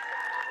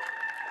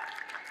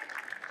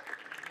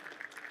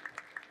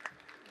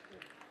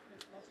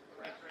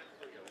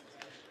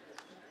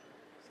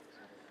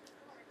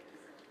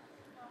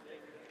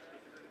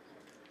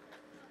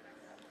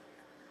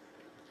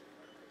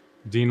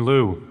 Dean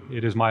Liu,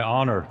 it is my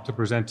honor to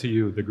present to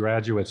you the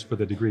graduates for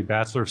the degree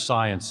Bachelor of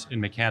Science in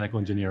Mechanical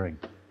Engineering.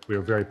 We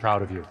are very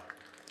proud of you.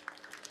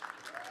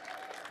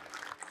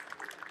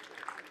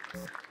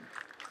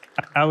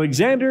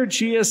 Alexander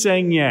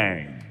Chiaseng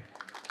Yang.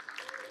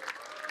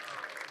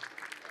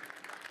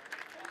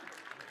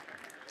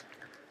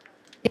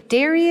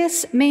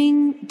 Darius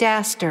Ming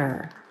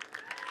Daster.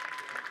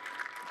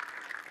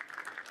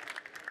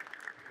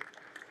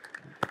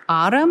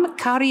 Autumn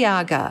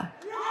Kariaga.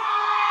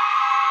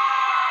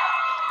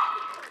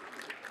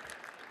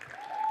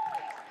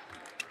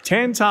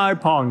 Tantai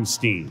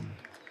Pongstein.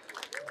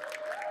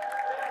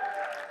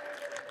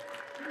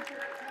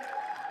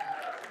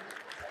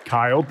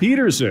 Kyle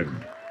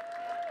Peterson.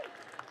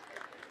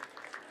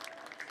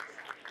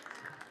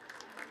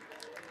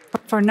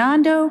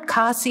 Fernando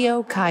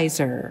Casio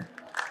Kaiser.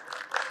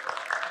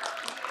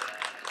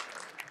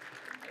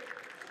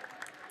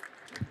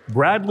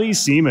 Bradley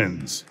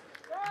Siemens.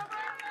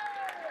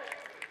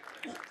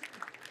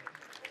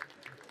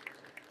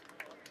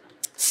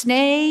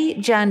 Sneh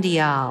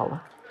Jandial.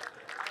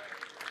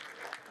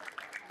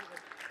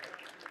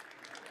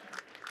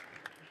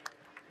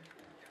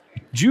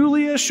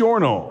 Julia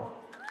Shornell.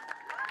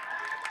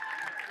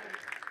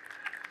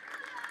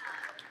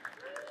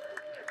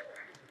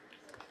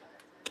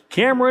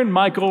 Cameron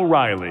Michael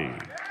Riley.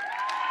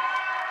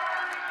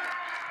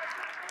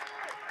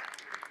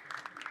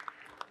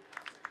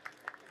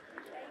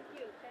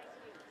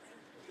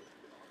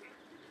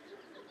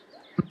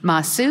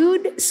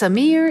 Masood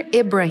Samir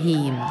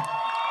Ibrahim.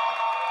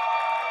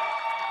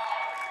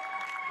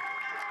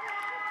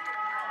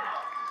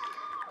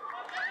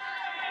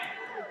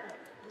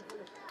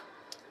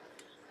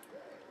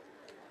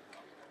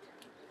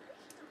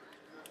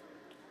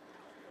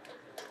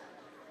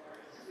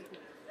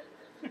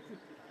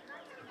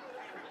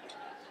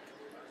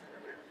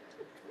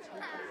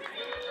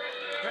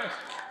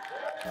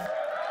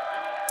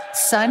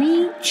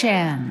 Sunny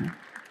Chen.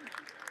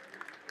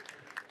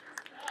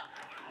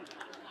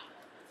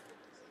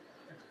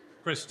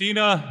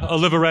 Christina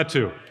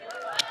Oliveretu.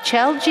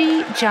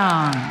 Chelji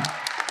Zhang.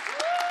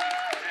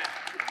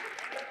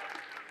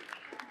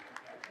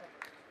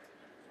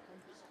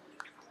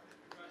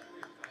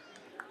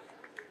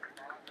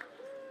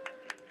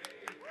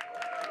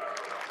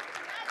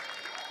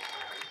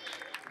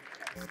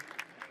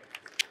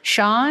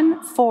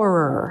 Sean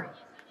Forer.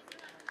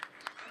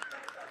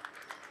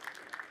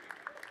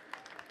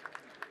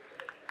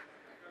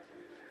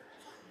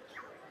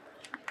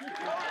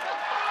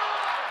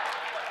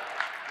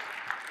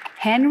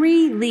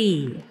 Henry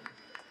Lee.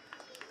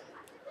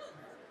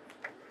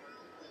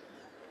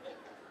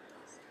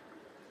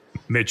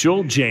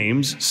 Mitchell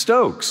James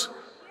Stokes.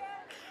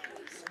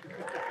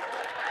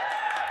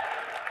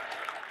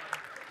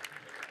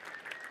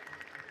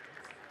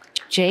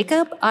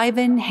 Jacob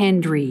Ivan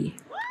Hendry.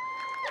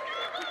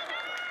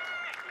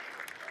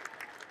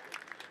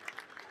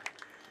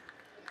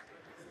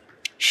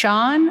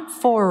 Sean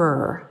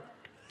Forer.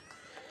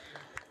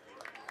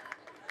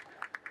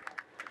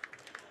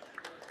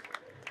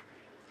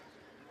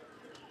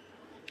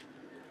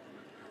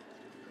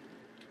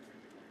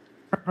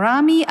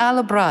 Rami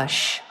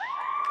Alabrush.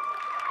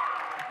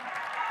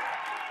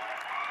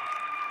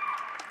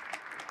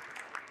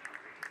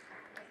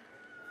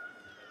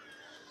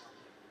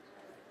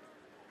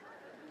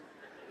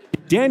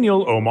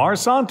 Daniel Omar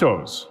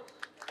Santos.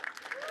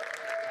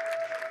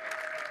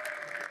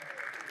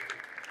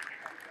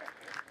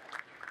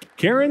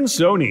 Karen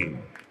Soni.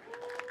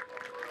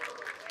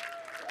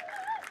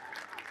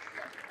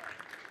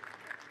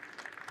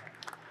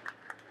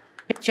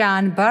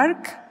 John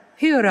Burke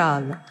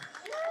Hural.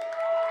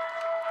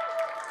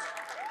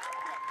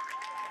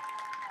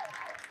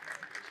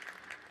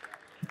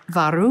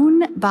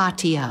 Varun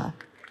Bhatia.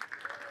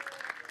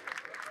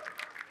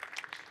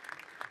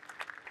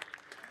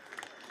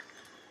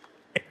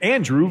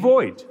 Andrew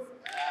Voigt.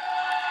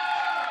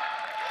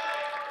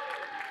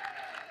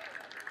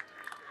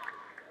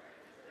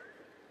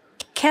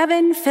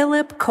 Kevin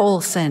Philip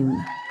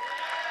Colson.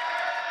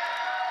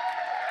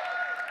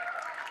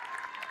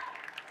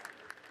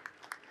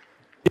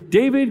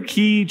 David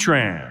Key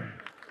Tran.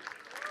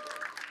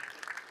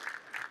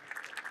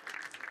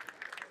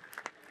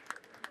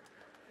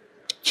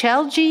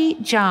 Chelji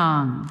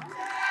Zhang.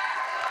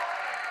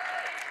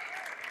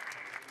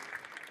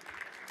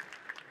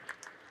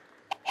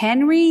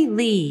 Henry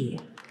Lee.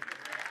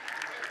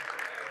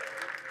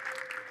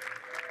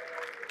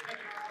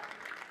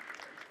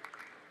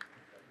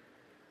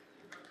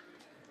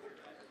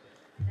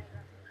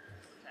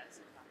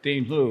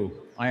 Dean Liu,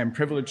 I am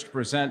privileged to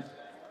present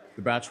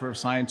the Bachelor of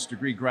Science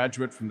degree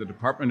graduate from the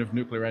Department of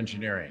Nuclear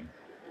Engineering.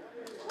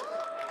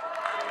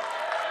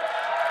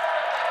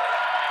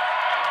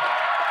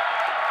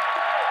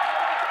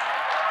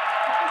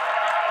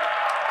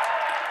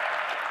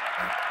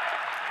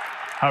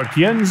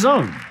 Haotian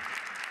Zeng.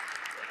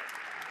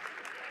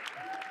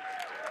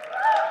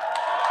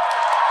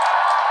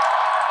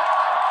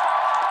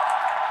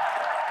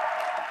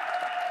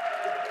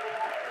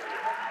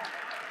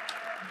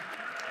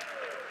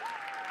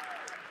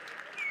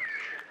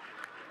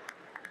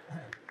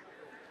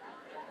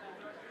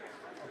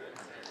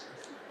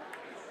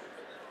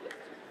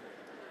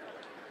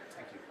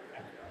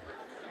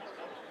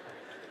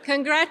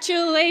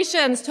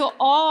 Congratulations to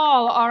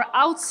all our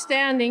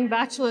outstanding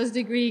bachelor's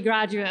degree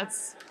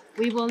graduates.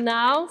 We will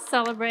now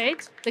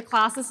celebrate the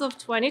classes of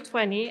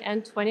 2020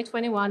 and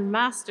 2021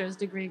 master's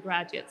degree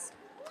graduates.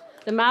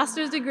 The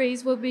master's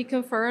degrees will be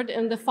conferred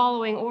in the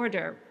following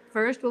order.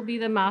 First will be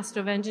the Master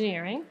of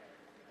Engineering.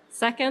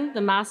 Second,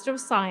 the Master of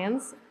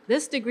Science.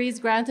 This degree is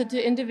granted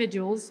to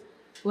individuals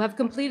who have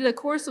completed a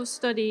course of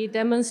study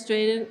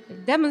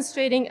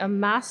demonstrating a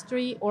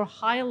mastery or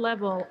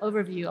high-level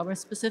overview of a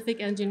specific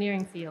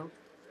engineering field.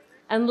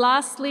 And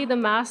lastly, the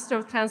Master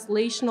of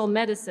Translational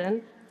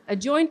Medicine, a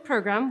joint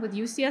program with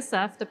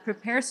UCSF that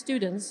prepares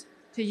students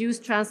to use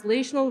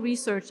translational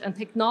research and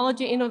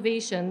technology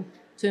innovation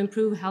to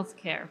improve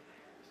healthcare.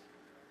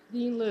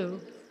 Dean Liu,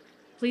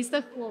 please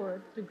step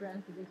forward to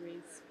grant the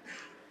degrees.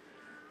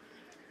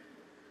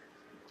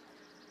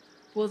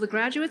 Will the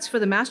graduates for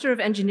the Master of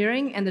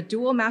Engineering and the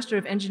dual Master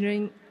of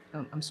Engineering,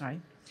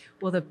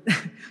 will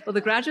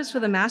the graduates for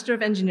the Master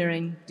of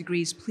Engineering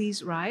degrees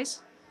please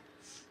rise?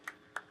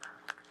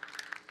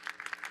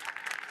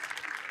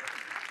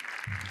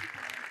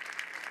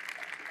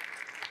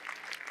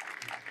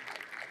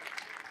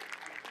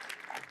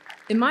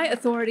 In my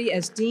authority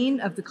as Dean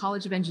of the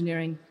College of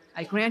Engineering,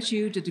 I grant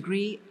you the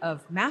degree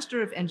of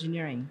Master of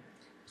Engineering.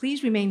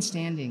 Please remain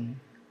standing.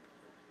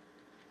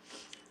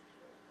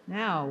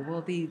 Now,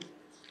 will the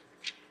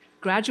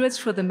graduates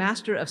for the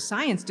Master of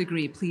Science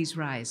degree please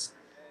rise?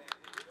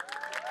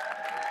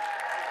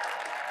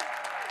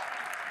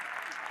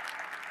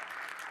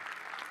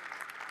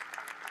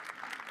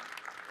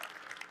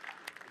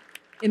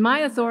 In my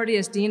authority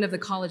as Dean of the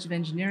College of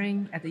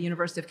Engineering at the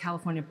University of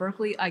California,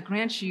 Berkeley, I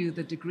grant you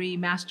the degree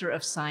Master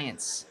of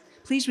Science.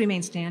 Please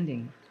remain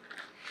standing.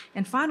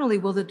 And finally,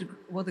 will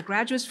the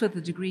graduates for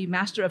the degree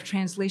Master of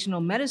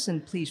Translational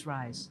Medicine please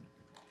rise?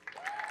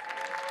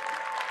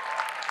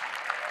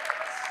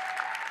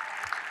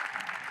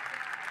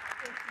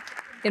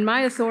 In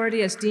my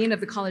authority as Dean of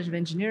the College of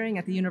Engineering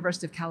at the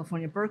University of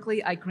California,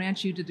 Berkeley, I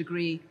grant you the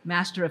degree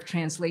Master of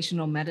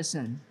Translational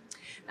Medicine.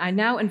 I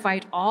now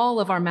invite all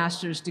of our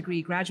master's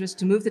degree graduates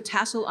to move the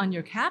tassel on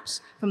your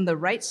caps from the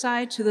right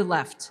side to the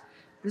left.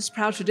 This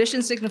proud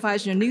tradition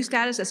signifies your new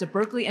status as a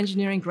Berkeley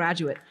Engineering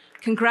graduate.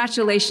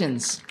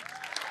 Congratulations.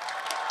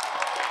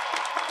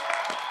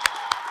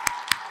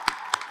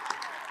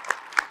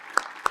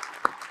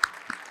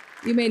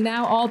 You may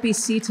now all be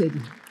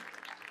seated.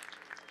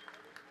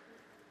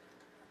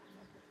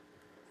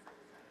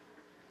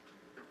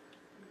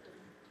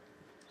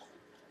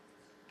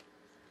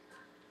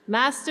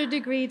 Master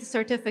degree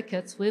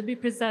certificates will be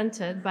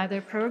presented by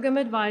their program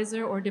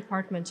advisor or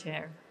department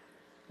chair.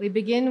 We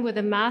begin with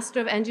the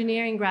Master of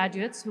Engineering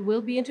graduates who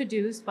will be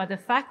introduced by the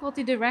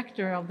faculty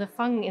director of the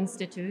Fung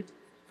Institute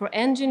for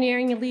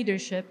Engineering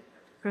Leadership,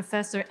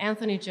 Professor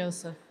Anthony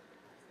Joseph.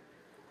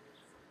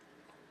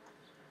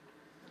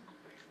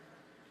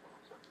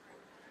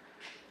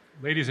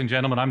 Ladies and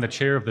gentlemen, I'm the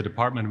chair of the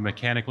Department of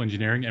Mechanical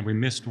Engineering, and we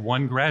missed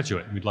one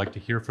graduate. We'd like to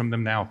hear from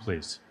them now,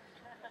 please.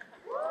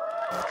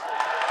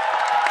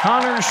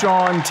 Connor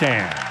Sean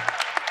Tan.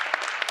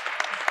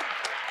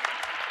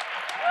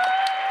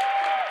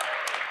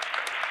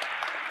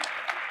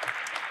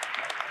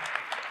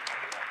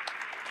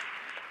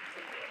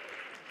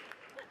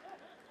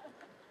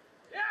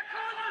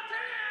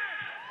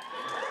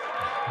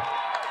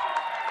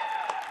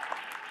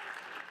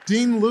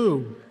 Dean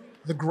Liu,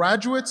 the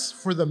graduates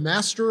for the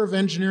Master of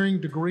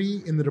Engineering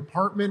degree in the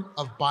Department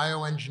of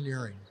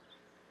Bioengineering.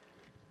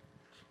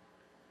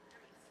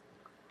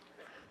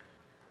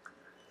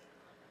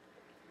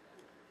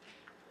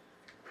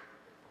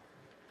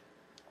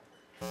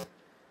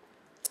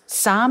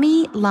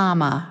 Sami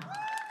Lama.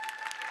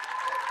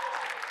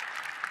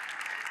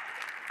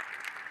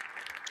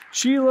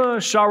 Sheila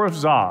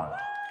Sharifzad.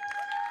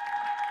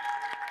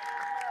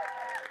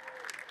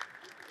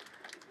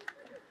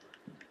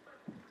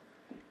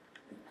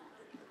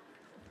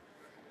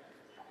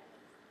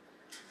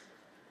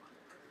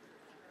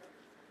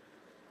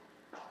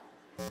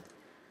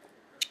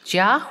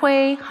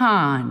 Jiahui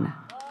Han.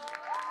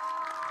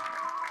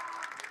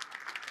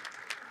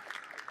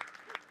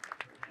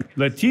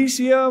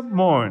 Leticia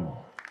Morn.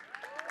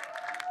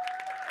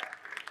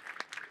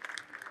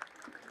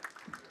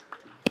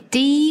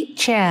 Di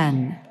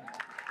Chen.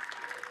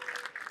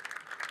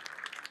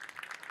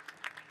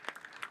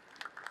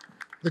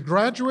 The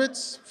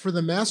graduates for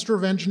the Master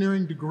of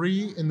Engineering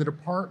degree in the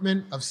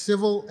Department of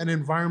Civil and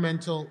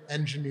Environmental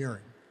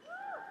Engineering.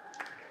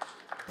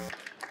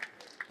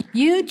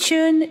 Yu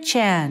Chun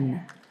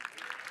Chen.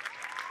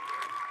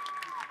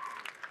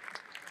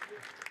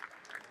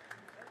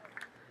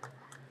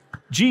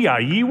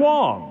 Jia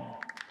Wong.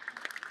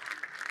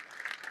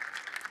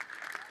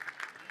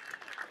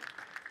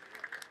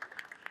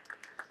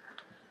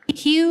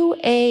 Hugh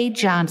A.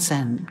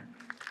 Johnson.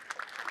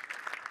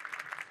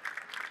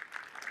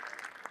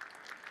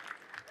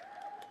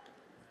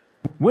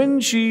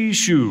 Wenxi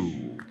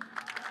Shu.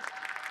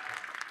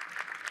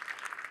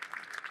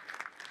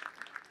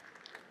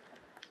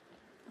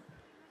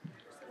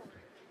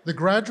 The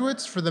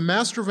graduates for the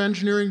Master of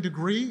Engineering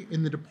degree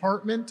in the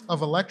Department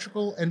of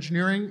Electrical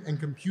Engineering and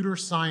Computer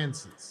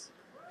Sciences.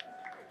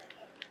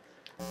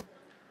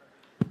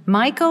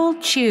 Michael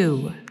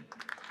Chu.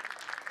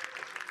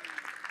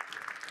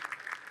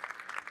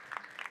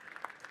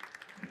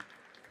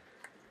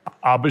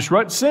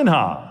 Abhishrat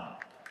Sinha.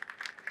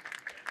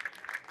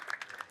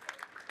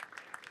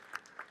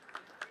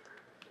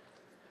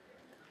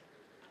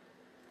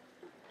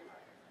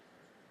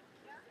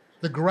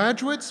 The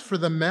graduates for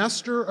the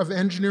Master of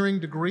Engineering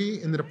degree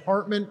in the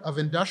Department of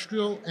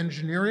Industrial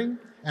Engineering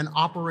and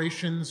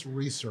Operations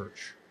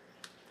Research.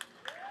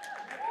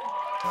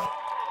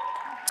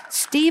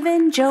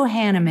 Stephen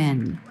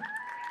Johanneman.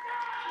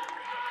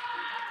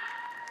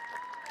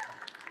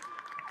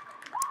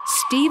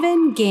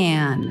 Stephen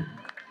Gann.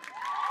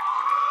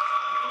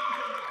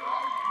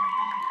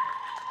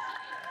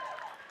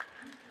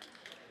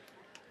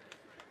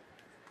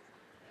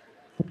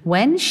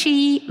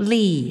 Wenxi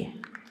Li.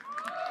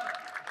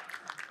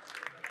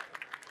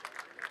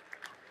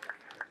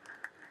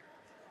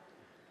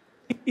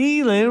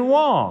 Elin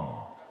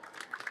Wong.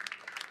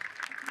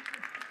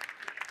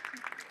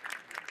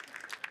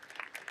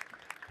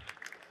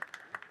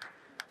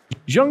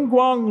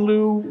 Zhengguang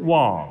Lu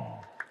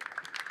Wang.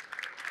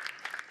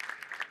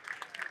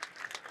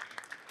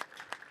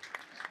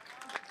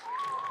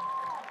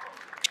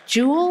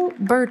 Jewel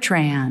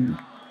Bertrand.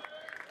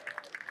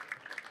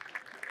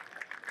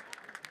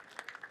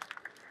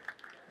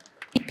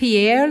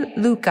 Pierre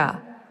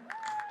Luca.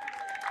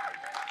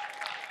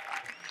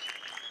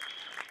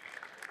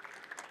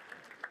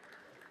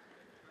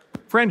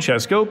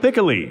 Francesco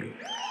Piccoli.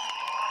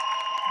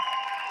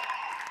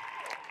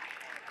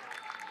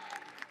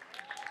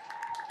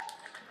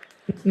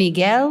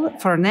 Miguel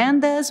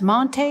Fernandez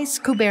Montes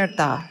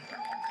Cuberta.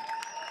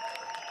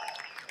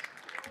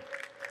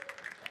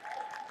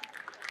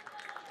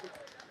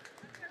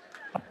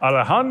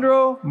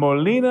 Alejandro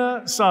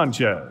Molina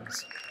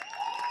Sanchez.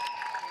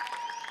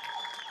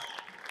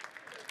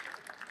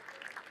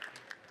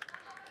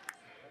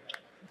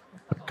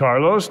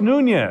 Carlos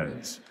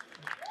Nunez.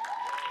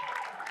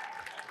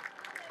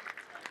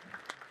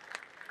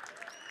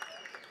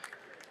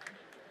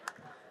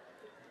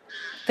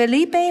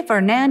 Felipe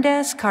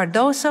Fernandez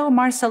Cardoso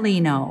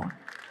Marcelino.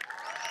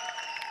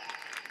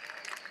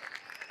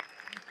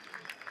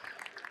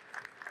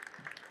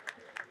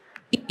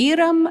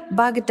 Iram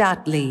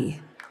Bagdatli.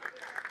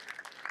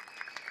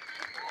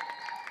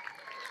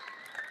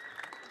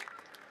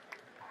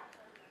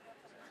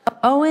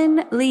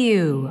 Owen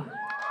Liu.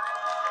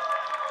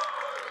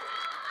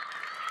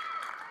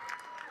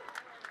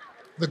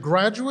 The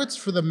graduates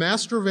for the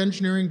Master of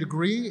Engineering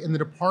degree in the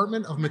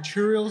Department of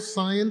Materials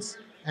Science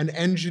and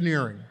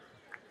Engineering.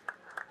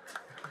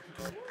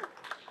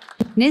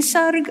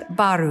 Nisarg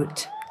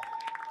Barut.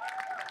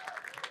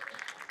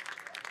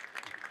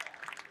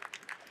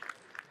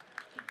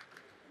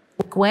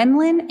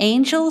 Gwendolyn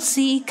Angel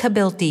C.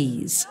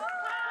 Cabiltes.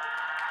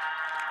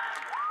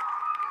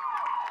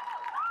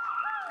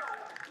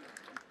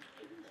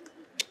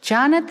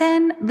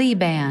 Jonathan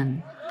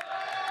Liban.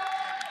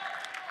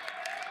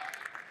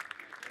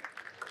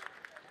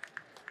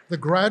 The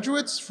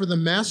graduates for the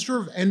Master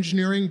of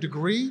Engineering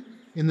degree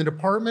in the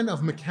Department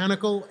of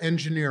Mechanical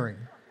Engineering.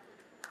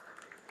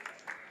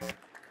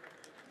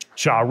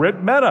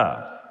 Charit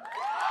Mehta.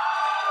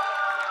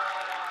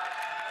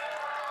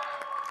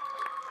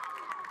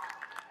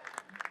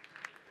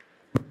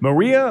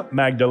 Maria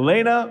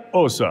Magdalena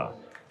Osa.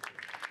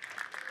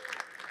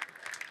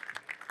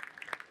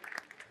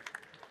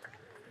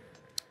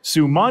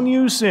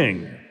 Sumanyu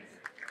Singh.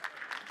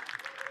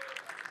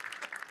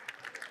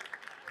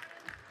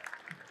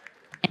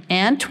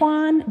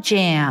 Antoine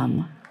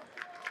Jam.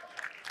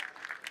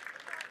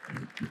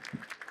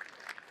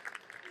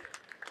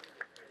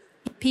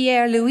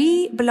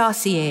 Pierre-Louis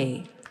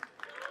Blossier.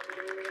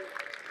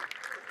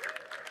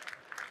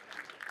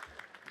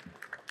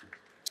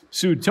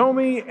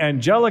 Sutomi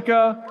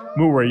Angelica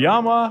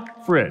Murayama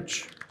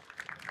Fritsch.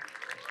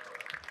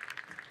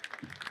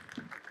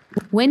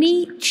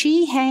 Winnie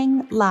Chi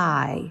Hang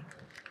Lai.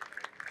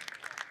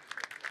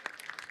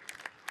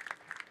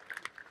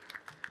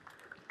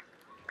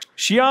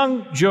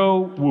 Xiang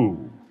Zhou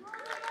Wu.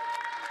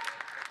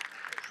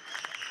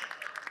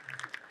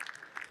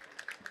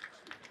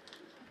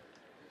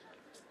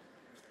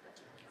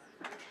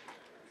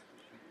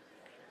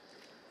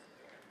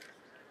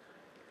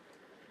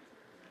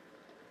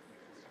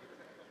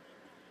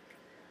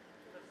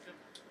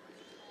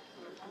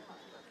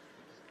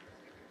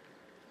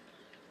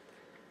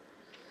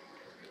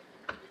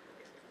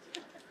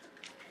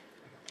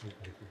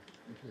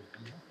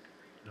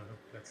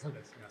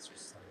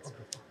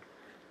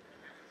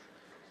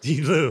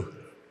 Dean Liu,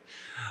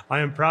 I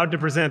am proud to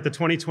present the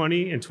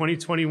 2020 and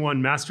 2021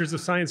 Masters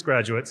of Science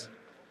graduates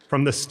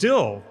from the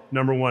still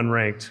 #1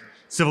 ranked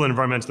Civil and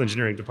Environmental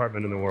Engineering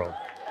department in the world.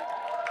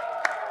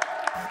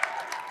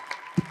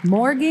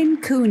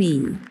 Morgan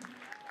Cooney.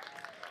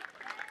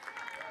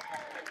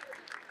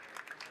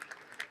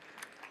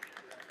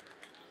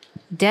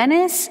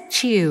 Dennis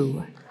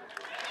Chu.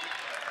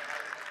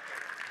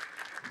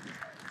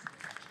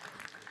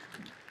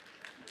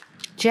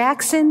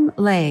 Jackson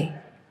Lay.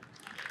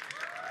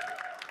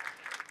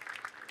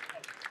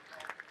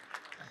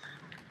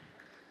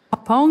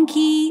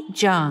 Pongki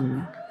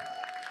Jung.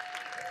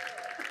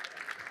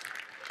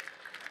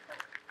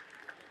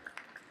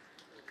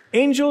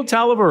 Angel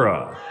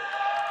Talavera.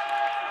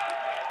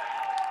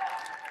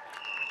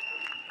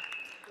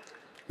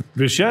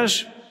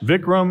 Vishesh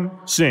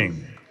Vikram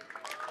Singh.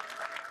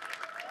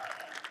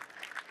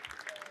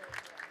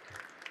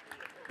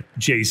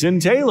 Jason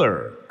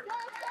Taylor.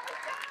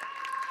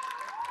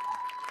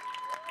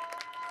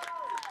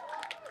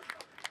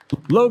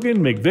 Logan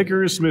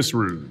McVickers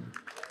Misrud.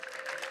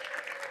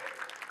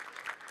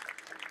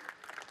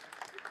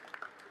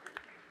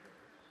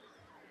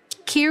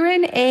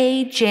 Kieran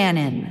A.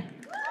 Janin.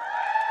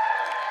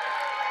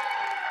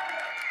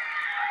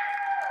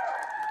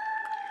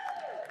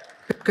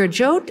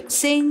 Gurjot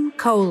Singh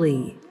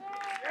Kohli.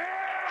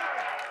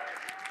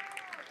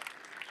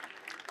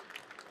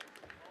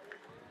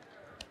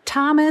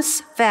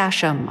 Thomas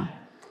Fasham.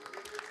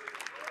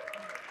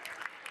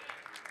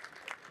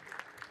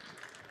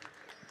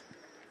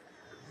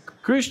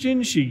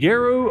 Christian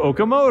Shigeru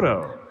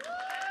Okamoto.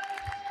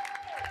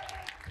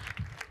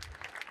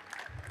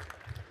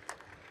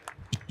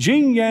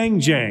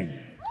 Jingyang Zheng.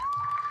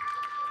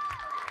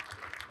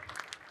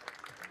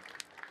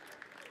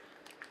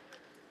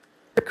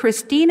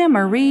 Christina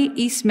Marie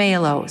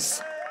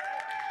Ismailos.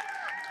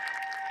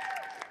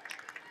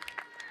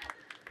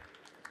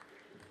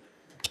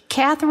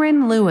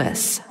 Catherine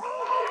Lewis.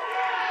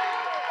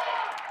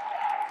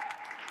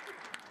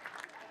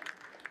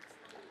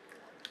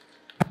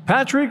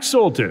 Patrick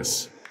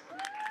Soltis.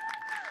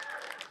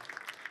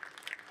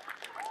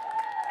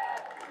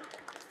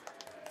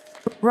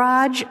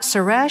 Raj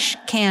Suresh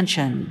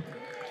Kanchan.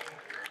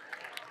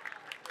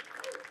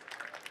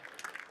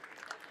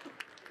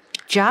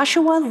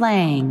 Joshua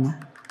Lang.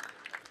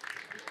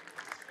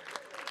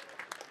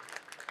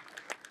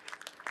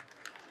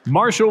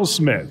 Marshall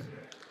Smith.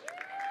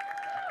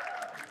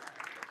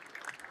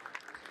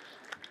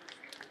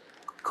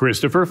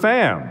 Christopher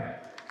Pham.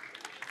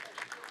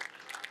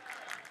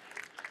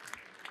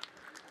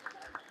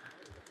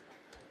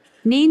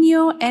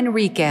 Nino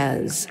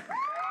Enriquez.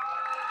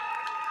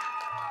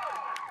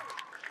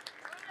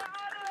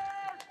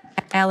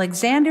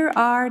 Alexander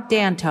R.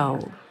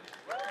 Danto.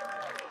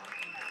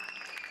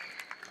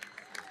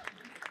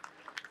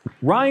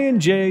 Ryan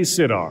J.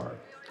 Sidar.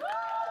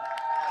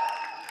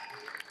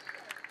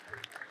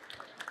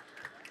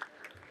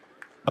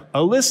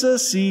 Alyssa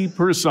C.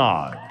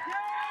 Persad.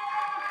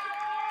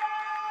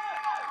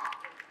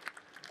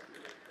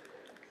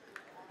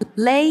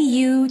 Lei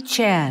Yu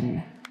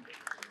Chen.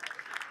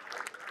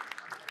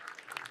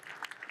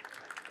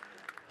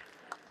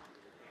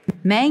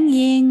 Meng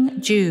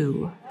Ying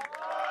Ju.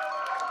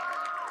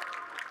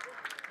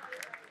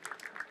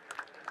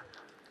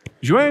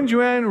 Juan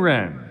Juan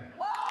Ren.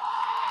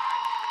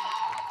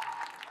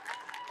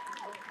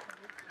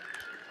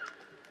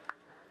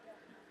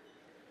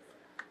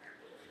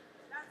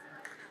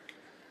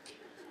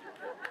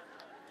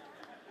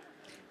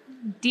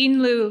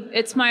 Dean Liu,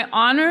 it's my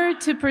honor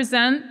to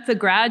present the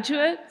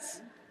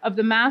graduates of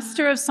the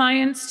Master of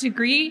Science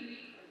degree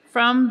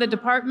from the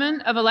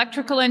Department of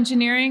Electrical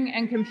Engineering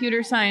and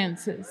Computer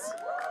Sciences.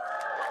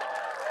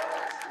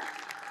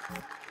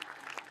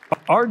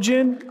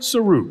 Arjun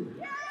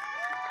Sarup.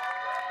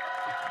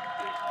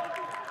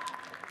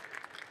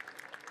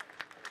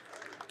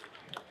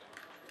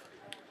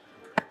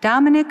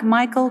 Dominic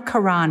Michael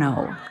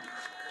Carano.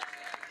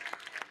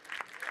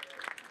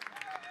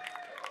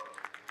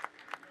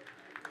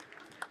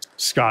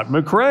 Scott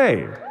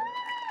McCrae.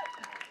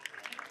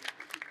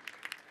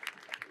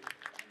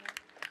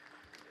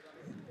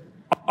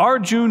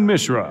 Arjun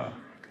Mishra.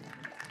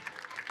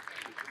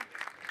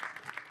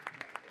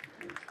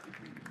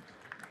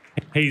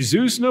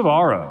 Jesus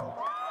Navarro.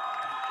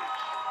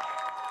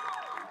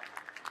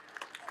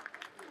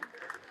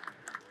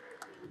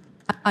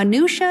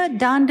 Anusha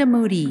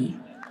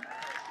Dandamudi.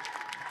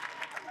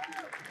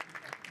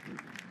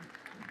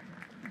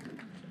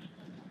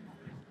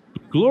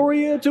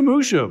 Gloria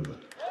Tamushab.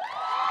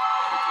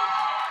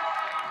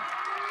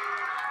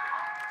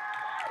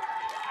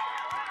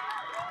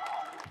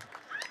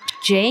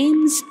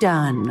 James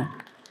Dunn.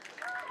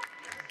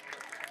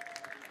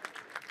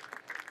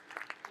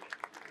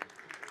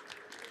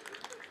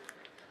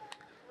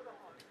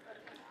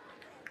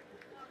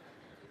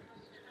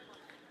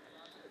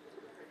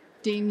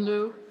 Dean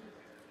Liu,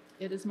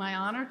 it is my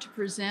honor to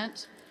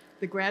present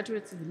the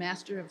graduates of the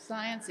Master of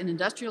Science in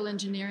Industrial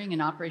Engineering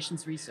and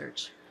Operations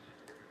Research.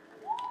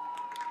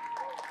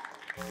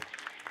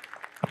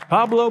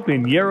 Pablo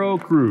Pinheiro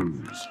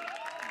Cruz.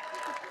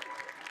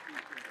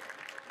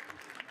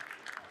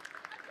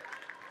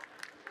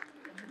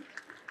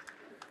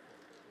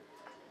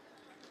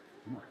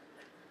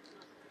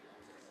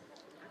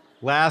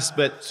 Last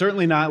but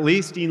certainly not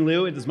least, Dean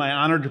Liu, it is my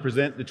honor to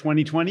present the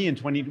 2020 and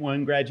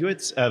 21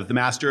 graduates of the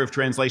Master of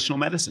Translational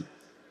Medicine.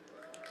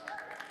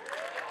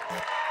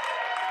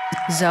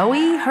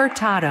 Zoe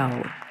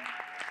Hurtado.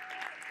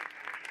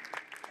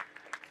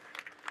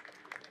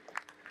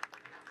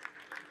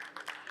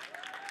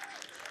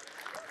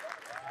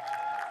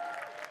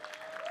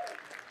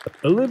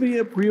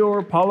 Olivia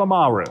Prior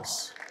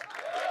Palomares.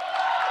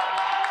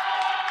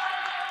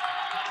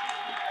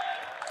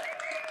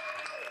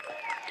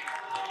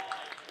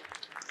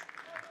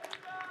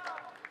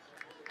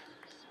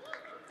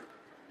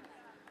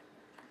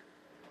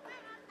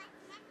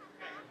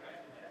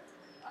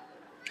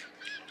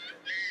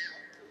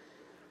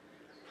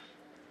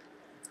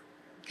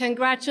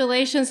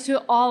 Congratulations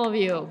to all of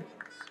you.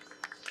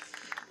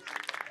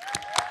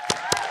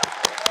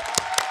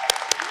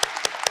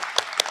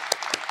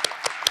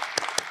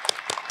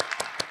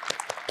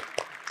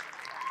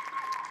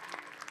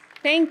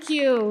 Thank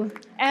you,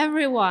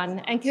 everyone,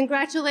 and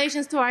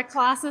congratulations to our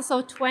classes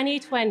of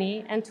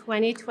 2020 and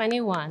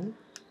 2021.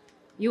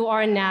 You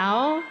are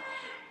now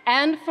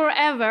and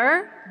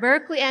forever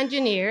Berkeley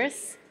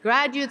engineers,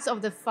 graduates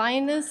of the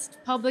finest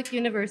public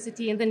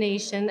university in the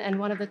nation and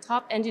one of the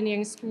top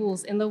engineering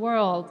schools in the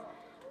world.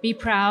 Be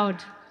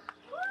proud.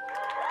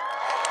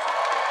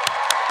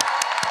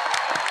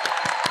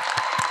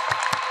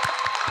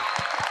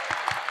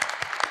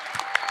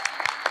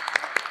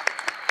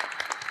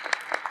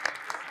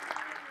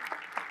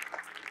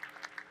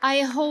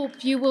 I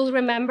hope you will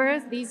remember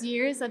these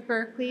years at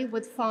Berkeley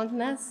with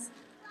fondness.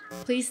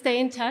 Please stay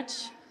in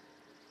touch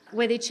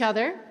with each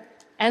other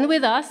and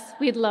with us.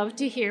 We'd love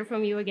to hear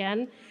from you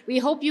again. We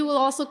hope you will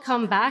also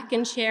come back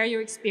and share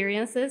your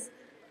experiences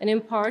and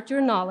impart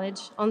your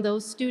knowledge on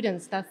those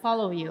students that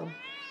follow you.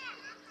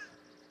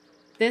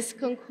 This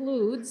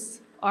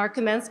concludes our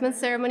commencement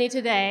ceremony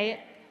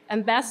today,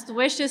 and best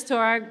wishes to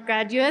our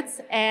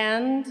graduates,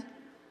 and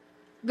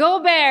go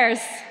Bears!